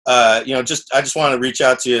 I just want to reach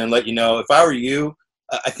out to you and let you know, if I were you,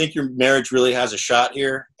 I think your marriage really has a shot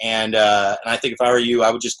here, and I think if I were you,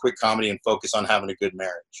 I would just quit comedy and focus on having a good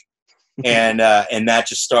marriage. And that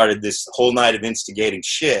just started this whole night of instigating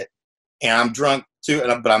shit. And I'm drunk too,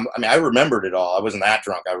 but I remembered it all. I wasn't that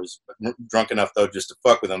drunk. I was drunk enough though just to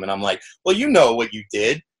fuck with him. And I'm like, well, you know what you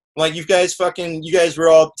did. I'm like, you guys were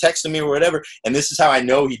all texting me or whatever. And this is how I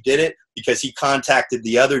know he did it, because he contacted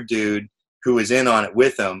the other dude who was in on it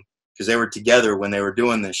with him, because they were together when they were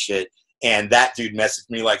doing this shit. And that dude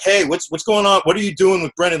messaged me like, "Hey, what's going on? What are you doing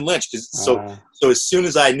with Brendan Lynch?" So as soon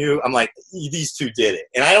as I knew, I'm like, these two did it.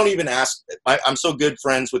 And I don't even ask. I'm so good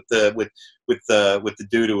friends with the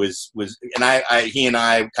dude who was he and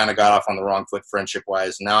I kind of got off on the wrong foot friendship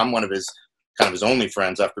wise. Now I'm one of his only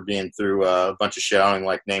friends after being through a bunch of shit. I don't even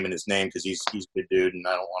like naming his name because he's a good dude and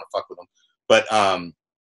I don't want to fuck with him.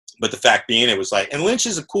 But the fact being, it was like, and Lynch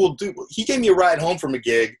is a cool dude. He gave me a ride home from a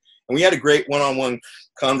gig, and we had a great one-on-one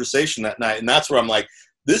conversation that night. And that's where I'm like,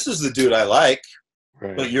 this is the dude I like,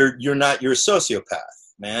 right. But you're not. You're a sociopath,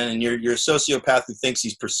 man, and you're a sociopath who thinks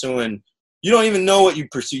he's pursuing. You don't even know what you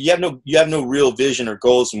pursue. You have no real vision or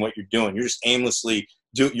goals in what you're doing. You're just aimlessly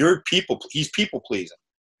He's people pleasing,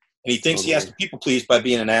 and he thinks he has to people please by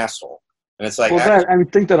being an asshole. And it's like, Well, I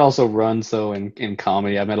think that also runs though in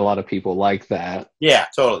comedy. I met a lot of people like that yeah,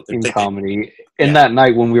 totally. in comedy. And that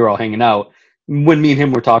night when we were all hanging out, when me and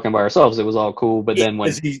him were talking by ourselves, it was all cool. But then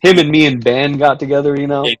when him and me and Ben got together, you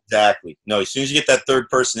know, exactly. No, as soon as you get that third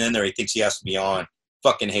person in there, he thinks he has to be on.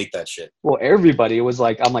 Fucking hate that shit. Well, everybody was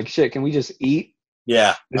like, I'm like, shit, can we just eat?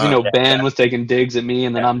 Yeah. Because, you know, Ben was taking digs at me,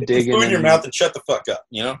 and then I'm digging. Put in your mouth and shut the fuck up,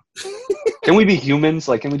 you know? Can we be humans?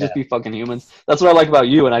 Like, can we just be fucking humans? That's what I like about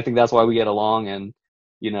you, and I think that's why we get along, and,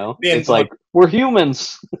 you know, it's like, we're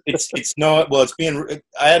humans. I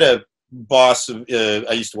had a boss,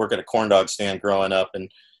 I used to work at a corn dog stand growing up, and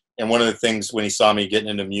one of the things when he saw me getting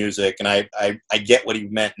into music, and I get what he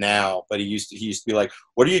meant now, but he used to be like,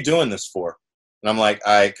 what are you doing this for? And I'm like,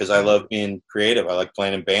 because I love being creative. I like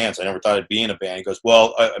playing in bands. I never thought I'd be in a band. He goes,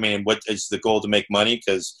 well, I mean, what is the goal to make money?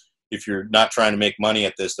 Because if you're not trying to make money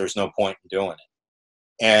at this, there's no point in doing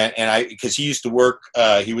it. And because he used to work,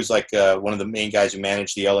 he was like one of the main guys who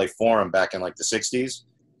managed the LA Forum back in like the 60s.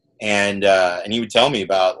 And he would tell me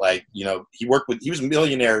about, like, you know, he was a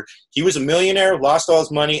millionaire. He was a millionaire, lost all his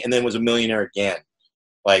money, and then was a millionaire again.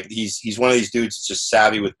 Like, he's one of these dudes that's just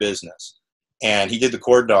savvy with business. And he did the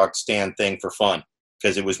corn dog stand thing for fun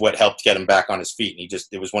because it was what helped get him back on his feet. And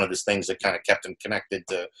it was one of his things that kind of kept him connected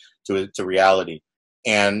to reality.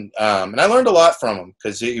 And I learned a lot from him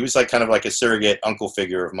because he was like kind of like a surrogate uncle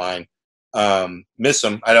figure of mine. Miss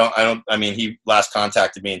him. I mean, he last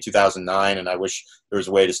contacted me in 2009, and I wish there was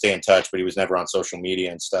a way to stay in touch, but he was never on social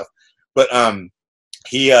media and stuff. But when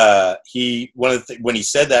he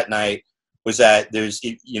said that night was that there's,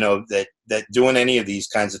 you know, that doing any of these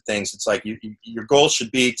kinds of things, it's like your goal should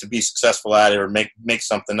be to be successful at it or make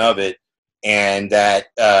something of it, and that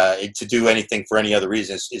to do anything for any other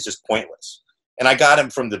reason is just pointless. And I got him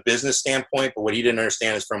from the business standpoint, but what he didn't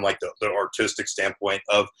understand is from like the artistic standpoint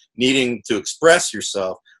of needing to express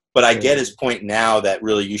yourself. But I get his point now that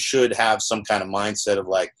really you should have some kind of mindset of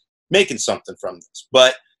like making something from this.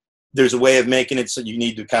 But there's a way of making it, so you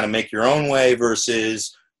need to kind of make your own way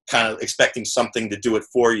versus kind of expecting something to do it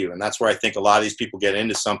for you. And that's where I think a lot of these people get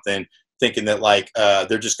into something thinking that like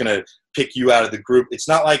they're just going to pick you out of the group. It's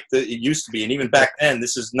not like it used to be. And even back then,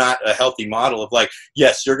 this is not a healthy model of like,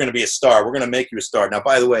 yes, you're going to be a star. We're going to make you a star. Now,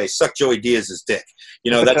 by the way, suck Joey Diaz's dick.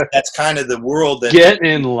 You know, that's kind of the world that get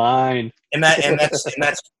in line. And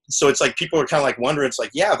that's so it's like people are kind of like wondering. It's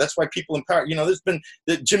like, yeah, that's why people in power. You know, there's been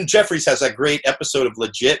Jim Jeffries has that great episode of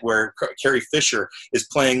Legit where Carrie Fisher is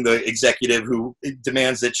playing the executive who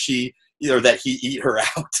demands that she, you know, that he eat her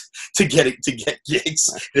out to get gigs.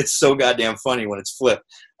 It's so goddamn funny when it's flipped.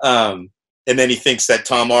 And then he thinks that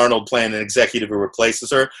Tom Arnold playing an executive who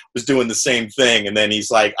replaces her was doing the same thing. And then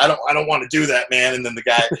he's like, I don't want to do that, man. And then the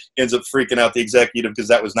guy ends up freaking out the executive because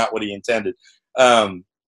that was not what he intended.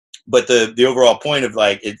 But the overall point of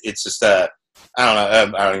like, it's just, I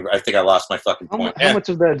don't know. I think I lost my fucking point. How much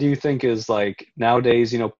of that do you think is like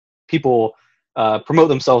nowadays, you know, people promote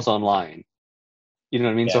themselves online? You know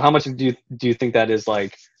what I mean? Yeah. So how much do you think that is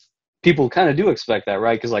like, people kind of do expect that,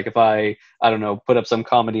 right? Because like if I don't know, put up some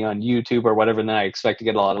comedy on YouTube or whatever, and then I expect to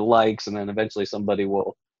get a lot of likes, and then eventually somebody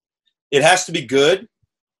will. It has to be good,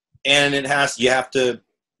 and you have to.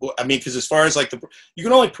 I mean, because as far as like you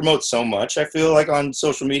can only promote so much. I feel like on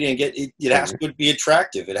social media and it has to be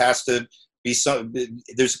attractive. It has to be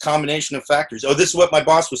there's a combination of factors. Oh, this is what my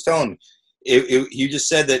boss was telling me. He just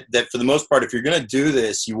said that for the most part, if you're going to do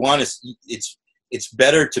this, it's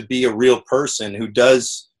better to be a real person who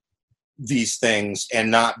does these things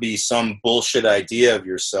and not be some bullshit idea of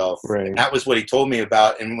yourself. Right. And that was what he told me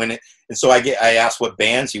about. And so I asked what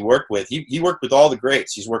bands he worked with. He worked with all the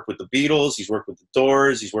greats. He's worked with the Beatles. He's worked with the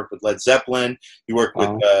Doors. He's worked with Led Zeppelin. He worked with,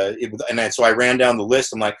 and so I ran down the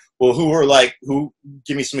list. I'm like, well,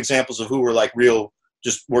 give me some examples of who were like real,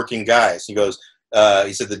 just working guys. He goes,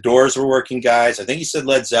 he said the Doors were working guys. I think he said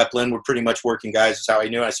Led Zeppelin were pretty much working guys. Is how I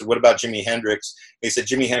knew. And I said, what about Jimi Hendrix? He said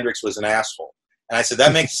Jimi Hendrix was an asshole. And I said,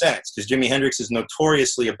 that makes sense because Jimi Hendrix is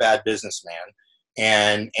notoriously a bad businessman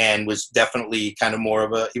and was definitely kind of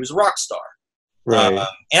he was a rock star. Right.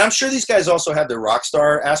 And I'm sure these guys also had their rock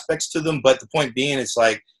star aspects to them. But the point being is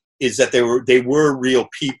that they were real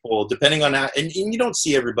people depending on that. And you don't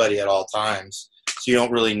see everybody at all times. So you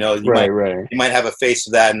don't really know. You might have a face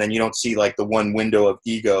of that and then you don't see like the one window of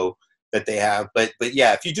ego that they have. But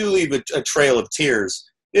yeah, if you do leave a trail of tears,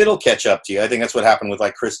 it'll catch up to you. I think that's what happened with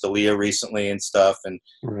like Chris D'Elia recently and stuff.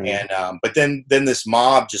 But then this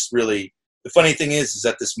mob just really, the funny thing is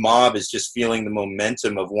that this mob is just feeling the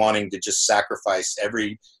momentum of wanting to just sacrifice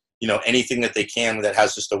anything that they can that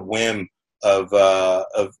has just a whim of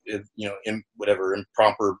whatever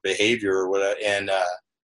improper behavior or whatever.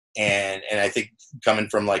 and I think coming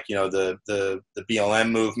from like, you know, the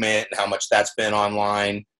BLM movement and how much that's been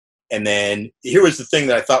online. And then here was the thing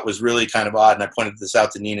that I thought was really kind of odd, and I pointed this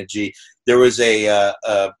out to Nina G. There was a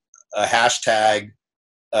hashtag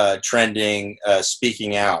trending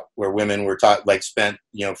speaking out, where women were spent,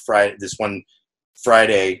 you know, this one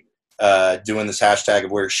Friday doing this hashtag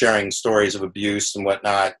of we're sharing stories of abuse and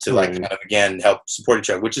whatnot to like kind of again help support each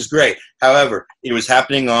other, which is great. However, it was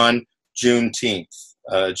happening on June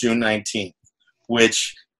 19th,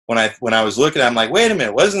 which when I was looking, I'm like, wait a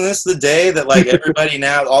minute, wasn't this the day that like everybody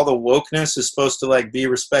now, all the wokeness is supposed to like be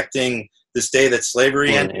respecting this day that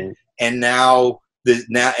slavery ended, and now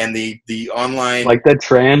the online, like the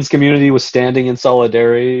trans community was standing in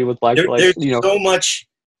solidarity with Black lives. There's you know, so much,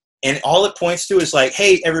 and all it points to is like,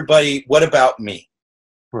 hey, everybody, what about me?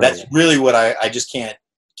 right. That's really what I just can't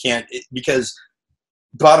because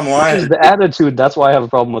bottom line is the attitude. That's why I have a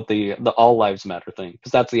problem with the all lives matter thing,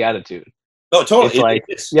 because that's the attitude. Oh, totally.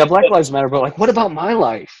 It's like, yeah, Black lives matter, but like, what about my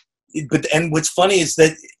life? And what's funny is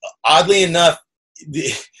that, oddly enough,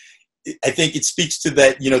 I think it speaks to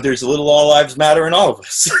that, you know, there's a little all lives matter in all of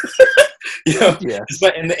us. You know, yeah.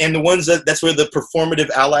 And the ones that's where the performative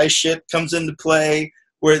allyship comes into play.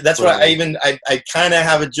 Where that's why I kind of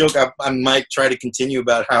have a joke I might try to continue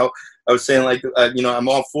about how I was saying, like, you know, I'm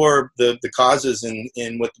all for the causes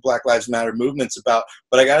in what the Black Lives Matter movement's about,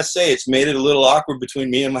 but I gotta say it's made it a little awkward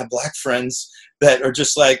between me and my black friends that are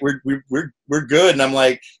just like we're good, and I'm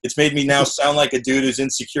like, it's made me now sound like a dude who's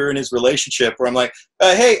insecure in his relationship, where I'm like,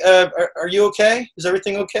 hey, are you okay? Is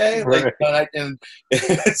everything okay? Right. Like,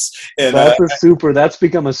 That's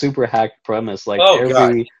become a super hacked premise. Like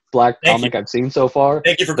every Black comic I've seen so far.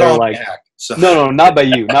 Thank you for calling like, me hack. So. No, not by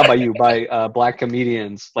you, by Black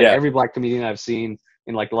comedians. Like yeah. every Black comedian I've seen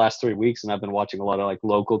in like the last 3 weeks, and I've been watching a lot of like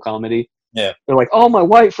local comedy. Yeah. They're like, oh, my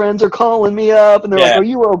white friends are calling me up, and they're like, are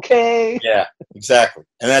you okay? Yeah, exactly.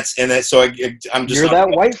 And that's so I'm just. You're that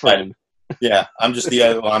white friend. Yeah, I'm just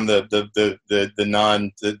I'm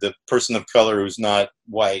the person of color who's not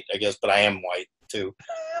white, I guess, but I am white too.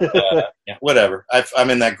 Yeah, whatever. I'm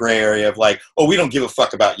in that gray area of like, oh, we don't give a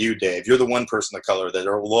fuck about you, Dave. You're the one person of color that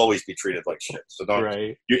will always be treated like shit. So don't.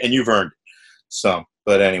 Right. And you've earned it. So,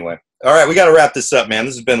 but anyway. All right, we got to wrap this up, man.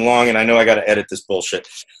 This has been long, and I know I got to edit this bullshit.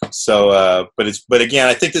 So, but again,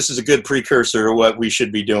 I think this is a good precursor to what we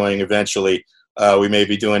should be doing eventually. We may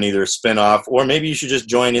be doing either a spin-off, or maybe you should just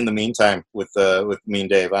join in the meantime with Mean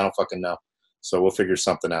Dave. I don't fucking know. So we'll figure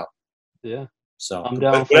something out. Yeah. So I'm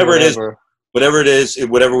down for whatever it is,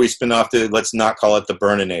 whatever we spin off to, let's not call it the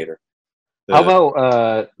Burninator. How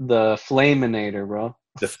about the Flaminator, bro?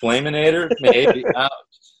 The Flaminator, maybe.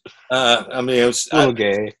 I mean, it's a little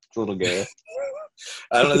gay. It's a little gay.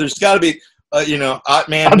 I don't know. There's got to be, you know,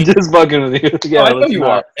 man. I'm just bugging with you. Yeah, I know you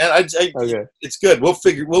are. And okay. It's good. We'll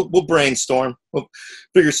brainstorm. We'll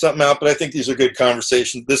figure something out. But I think these are good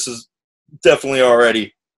conversations. This is definitely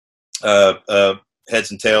already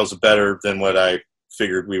heads and tails better than what I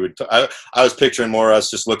figured we would. I was picturing more us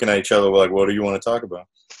just looking at each other like, what do you want to talk about?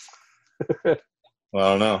 Well, I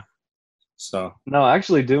don't know. So no,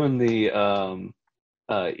 actually doing the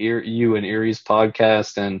you and Erie's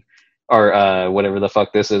podcast and or whatever the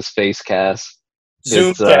fuck this is, Facecast.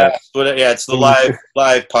 Zoomcast. It's the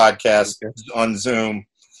live podcast on Zoom.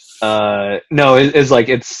 No, it's like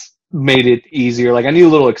it's made it easier. Like I need a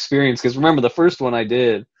little experience because remember the first one I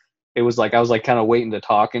did, it was like I was like kind of waiting to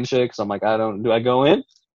talk and shit because I'm like do I go in?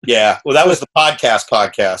 Yeah, well that was the podcast.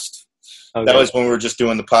 Okay. That was when we were just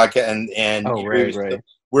doing the podcast and right.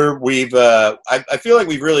 I feel like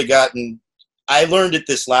we've really gotten. I learned it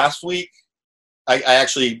this last week. I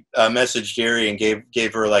actually messaged Gary and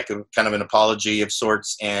gave her like a kind of an apology of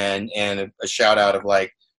sorts and a shout out of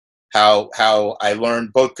like how I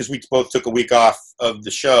learned both because we both took a week off of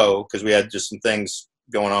the show because we had just some things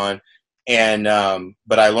going on and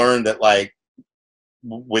but I learned that like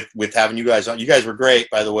with having you guys on, you guys were great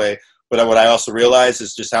by the way, but what I also realized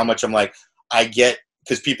is just how much I'm like I get.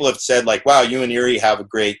 Because people have said like, "Wow, you and Erie have a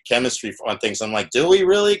great chemistry on things." I'm like, "Do we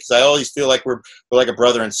really?" Because I always feel like we're like a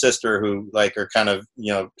brother and sister who like are kind of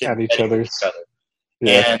at each other.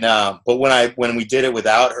 Yeah. And but when we did it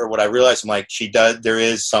without her, what I realized I'm like, there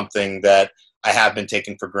is something that I have been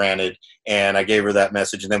taking for granted, and I gave her that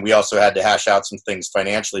message. And then we also had to hash out some things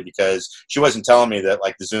financially because she wasn't telling me that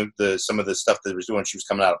like some of the stuff that was doing, she was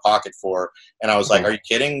coming out of pocket for. And I was like, "Are you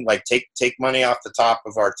kidding? Like take money off the top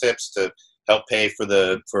of our tips to." Help pay for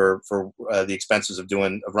the expenses of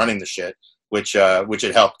running the shit, which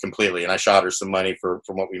it helped completely. And I shot her some money from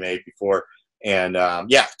what we made before. And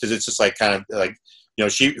because it's just like kind of like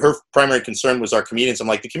her primary concern was our comedians. I'm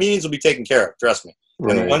like the comedians will be taken care of. Trust me.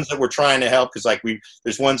 And the Right. ones that we're trying to help, because like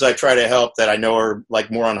there's ones I try to help that I know are like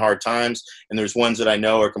more on hard times, and there's ones that I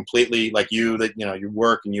know are completely like you, that you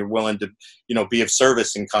work and you're willing to be of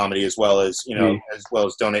service in comedy as well as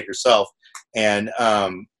donate yourself. And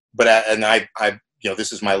I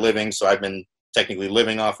this is my living, so I've been technically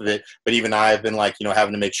living off of it, but even I've been like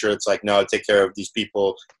having to make sure it's like, no, I take care of these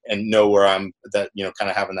people and know where I'm, that kind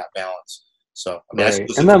of having that balance. So I mean, Right.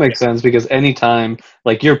 And that makes sense, because anytime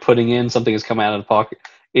like you're putting in something is coming out of the pocket,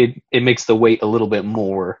 it makes the weight a little bit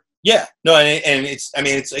more. Yeah, no, and it's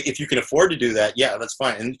like, if you can afford to do that, yeah, that's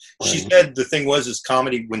fine. And she said the thing was, is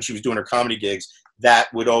comedy, when she was doing her comedy gigs,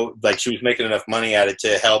 that would like she was making enough money at it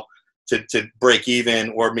to help to break even,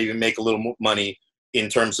 or maybe make a little money in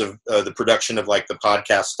terms of the production of like the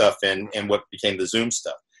podcast stuff and what became the Zoom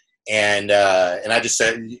stuff. And I just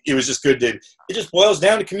said it was just good it just boils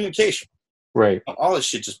down to communication. Right. All this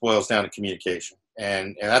shit just boils down to communication.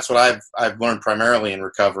 And that's what I've learned primarily in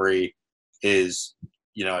recovery is,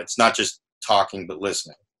 it's not just talking, but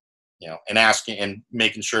listening, and asking and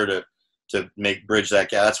making sure to bridge that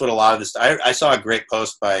gap. That's what a lot of this, I saw a great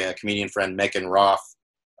post by a comedian friend, Megan Roth.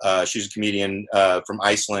 She's a comedian from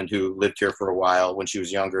Iceland who lived here for a while when she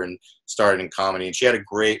was younger and started in comedy. And she had a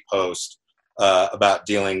great post about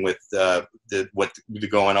dealing with what's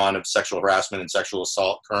going on of sexual harassment and sexual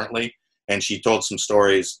assault currently. And she told some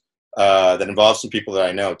stories that involve some people that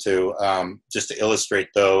I know too, just to illustrate,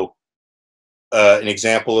 though, an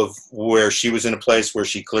example of where she was in a place where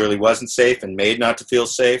she clearly wasn't safe and made not to feel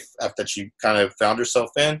safe after she kind of found herself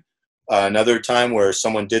in. Another time where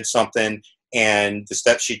someone did something and the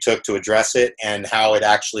steps she took to address it, and how it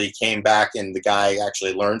actually came back and the guy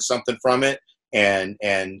actually learned something from it and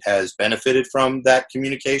has benefited from that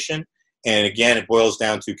communication. And again, it boils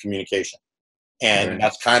down to communication. And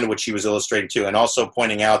that's kind of what she was illustrating too. And also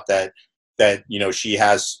pointing out that she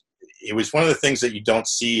has, it was one of the things that you don't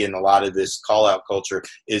see in a lot of this call out culture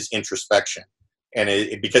is introspection. And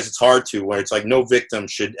because it's hard to, where it's like no victim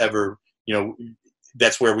should ever,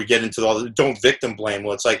 that's where we get into all the don't victim blame.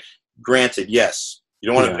 Well, it's like, granted, yes, you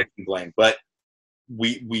don't want to victim blame, but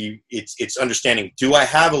it's understanding, do I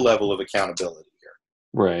have a level of accountability?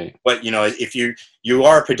 Right. But, if you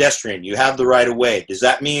are a pedestrian, you have the right of way. Does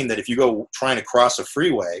that mean that if you go trying to cross a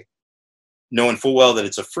freeway, knowing full well that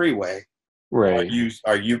it's a freeway, right,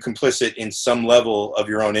 are you complicit in some level of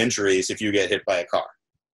your own injuries if you get hit by a car?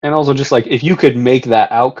 And also, just like, if you could make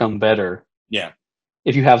that outcome better, yeah,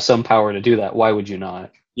 if you have some power to do that, why would you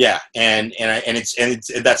not? Yeah, and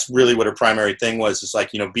that's really what her primary thing was. It's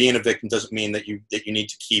like, being a victim doesn't mean that you need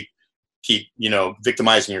to keep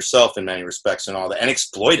victimizing yourself in many respects and all that, and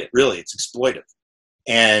exploit it. Really, it's exploitive.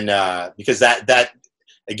 And because that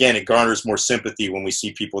again, it garners more sympathy when we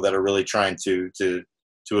see people that are really trying to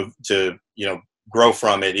grow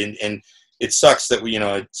from it. And it sucks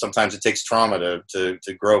that sometimes it takes trauma to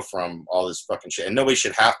grow from all this fucking shit. And nobody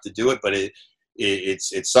should have to do it, but it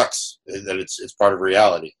sucks that it's part of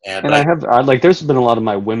reality. And there's been a lot of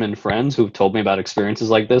my women friends who've told me about experiences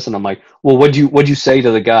like this, and I'm like, well, what'd you say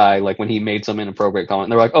to the guy, like, when he made some inappropriate comment?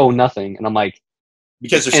 And they're like, oh, nothing. And I'm like,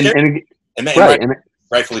 because they're scared. And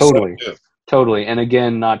rightfully totally, so too. Totally. And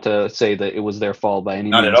again, not to say that it was their fault by any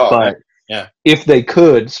means, at all, but yeah, if they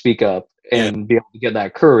could speak up and be able to get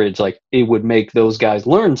that courage, like, it would make those guys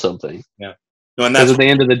learn something. Yeah. No, and because at the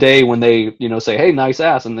end of the day, when they, say, hey, nice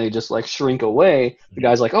ass, and they just like shrink away, the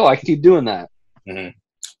guy's like, oh, I can keep doing that. Mm-hmm.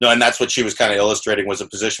 No, and that's what she was kind of illustrating, was a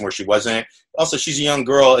position where she wasn't. Also, she's a young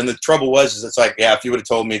girl, and the trouble is it's like, yeah, if you would have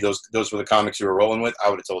told me those were the comics you were rolling with, I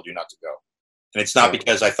would have told you not to go. And it's not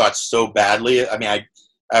because I thought so badly. I mean, I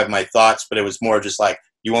have my thoughts, but it was more just like,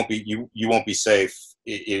 you won't be safe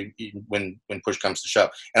when push comes to shove.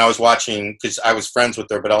 And I was watching, because I was friends with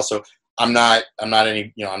her, but also I'm not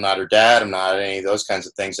any, I'm not her dad. I'm not any of those kinds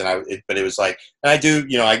of things. And but it was like, and I do,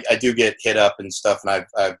 I do get hit up and stuff, and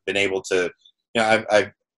I've been able to,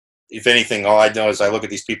 if anything, all I know is I look at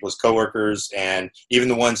these people as coworkers, and even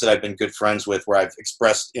the ones that I've been good friends with, where I've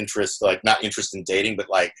expressed interest, like not interest in dating, but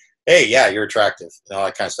like, hey, yeah, you're attractive and all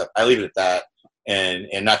that kind of stuff. I leave it at that. And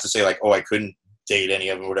not to say like, oh, I couldn't date any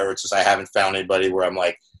of them or whatever. It's just, I haven't found anybody where I'm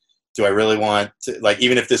like, do I really want to, like,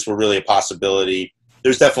 even if this were really a possibility,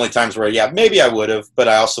 there's definitely times where, yeah, maybe I would have, but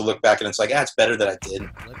I also look back and it's like, it's better that I didn't.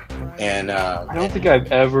 And I don't think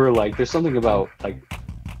I've ever, like, there's something about, like,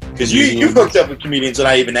 because you hooked up with comedians and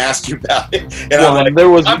I even asked you about it, and well, I'm like, there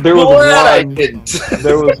was one I didn't.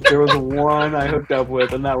 there was one I hooked up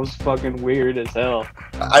with, and that was fucking weird as hell.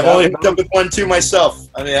 I've only hooked up with one too myself.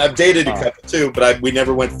 I mean, I've dated a couple too, but we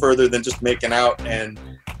never went further than just making out, and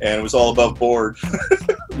and it was all above board.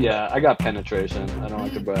 Yeah, I got penetration. I don't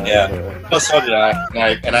like to brag. Yeah. but- Well, so did I.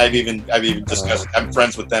 And I've even discussed. I'm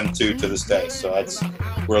friends with them too to this day. So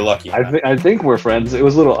we're lucky. I think we're friends. It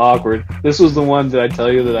was a little awkward. This was the one that I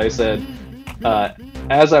tell you that I said,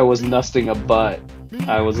 as I was nusting a butt,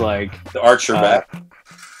 I was like, The archer back.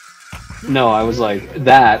 no, I was like,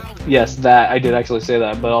 that. Yes, that. I did actually say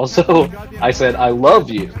that. But also, I said, I love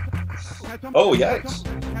you. Oh, yikes.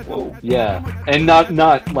 Whoa. Yeah, and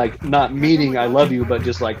not meaning I love you, but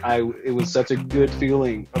just like it was such a good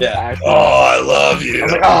feeling. Of Yeah. passion. Oh, I love you. I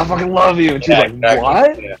was like, oh, I fucking love you, and she's Yeah, like, exactly.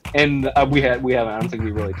 what? Yeah. And we haven't. I don't think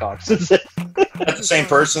we really talked since then. That's the same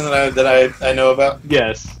person that I know about.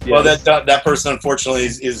 Yes. Well, that person unfortunately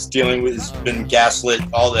is dealing with, has been gaslit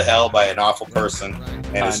all to hell by an awful person,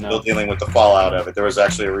 and is still dealing with the fallout of it. There was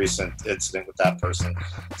actually a recent incident with that person.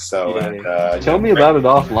 So, Tell me about it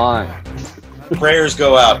offline. Prayers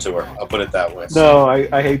go out to her. I'll put it that way. No,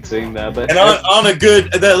 I hate saying that, but And on a good,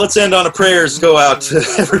 let's end on a prayers go out to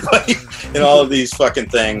everybody in all of these fucking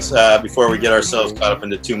things before we get ourselves caught up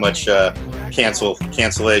into too much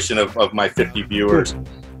cancellation of my 50 viewers.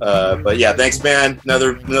 But yeah, thanks, man.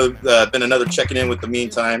 Been another checking in with the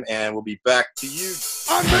meantime, and we'll be back to you.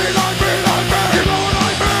 I mean,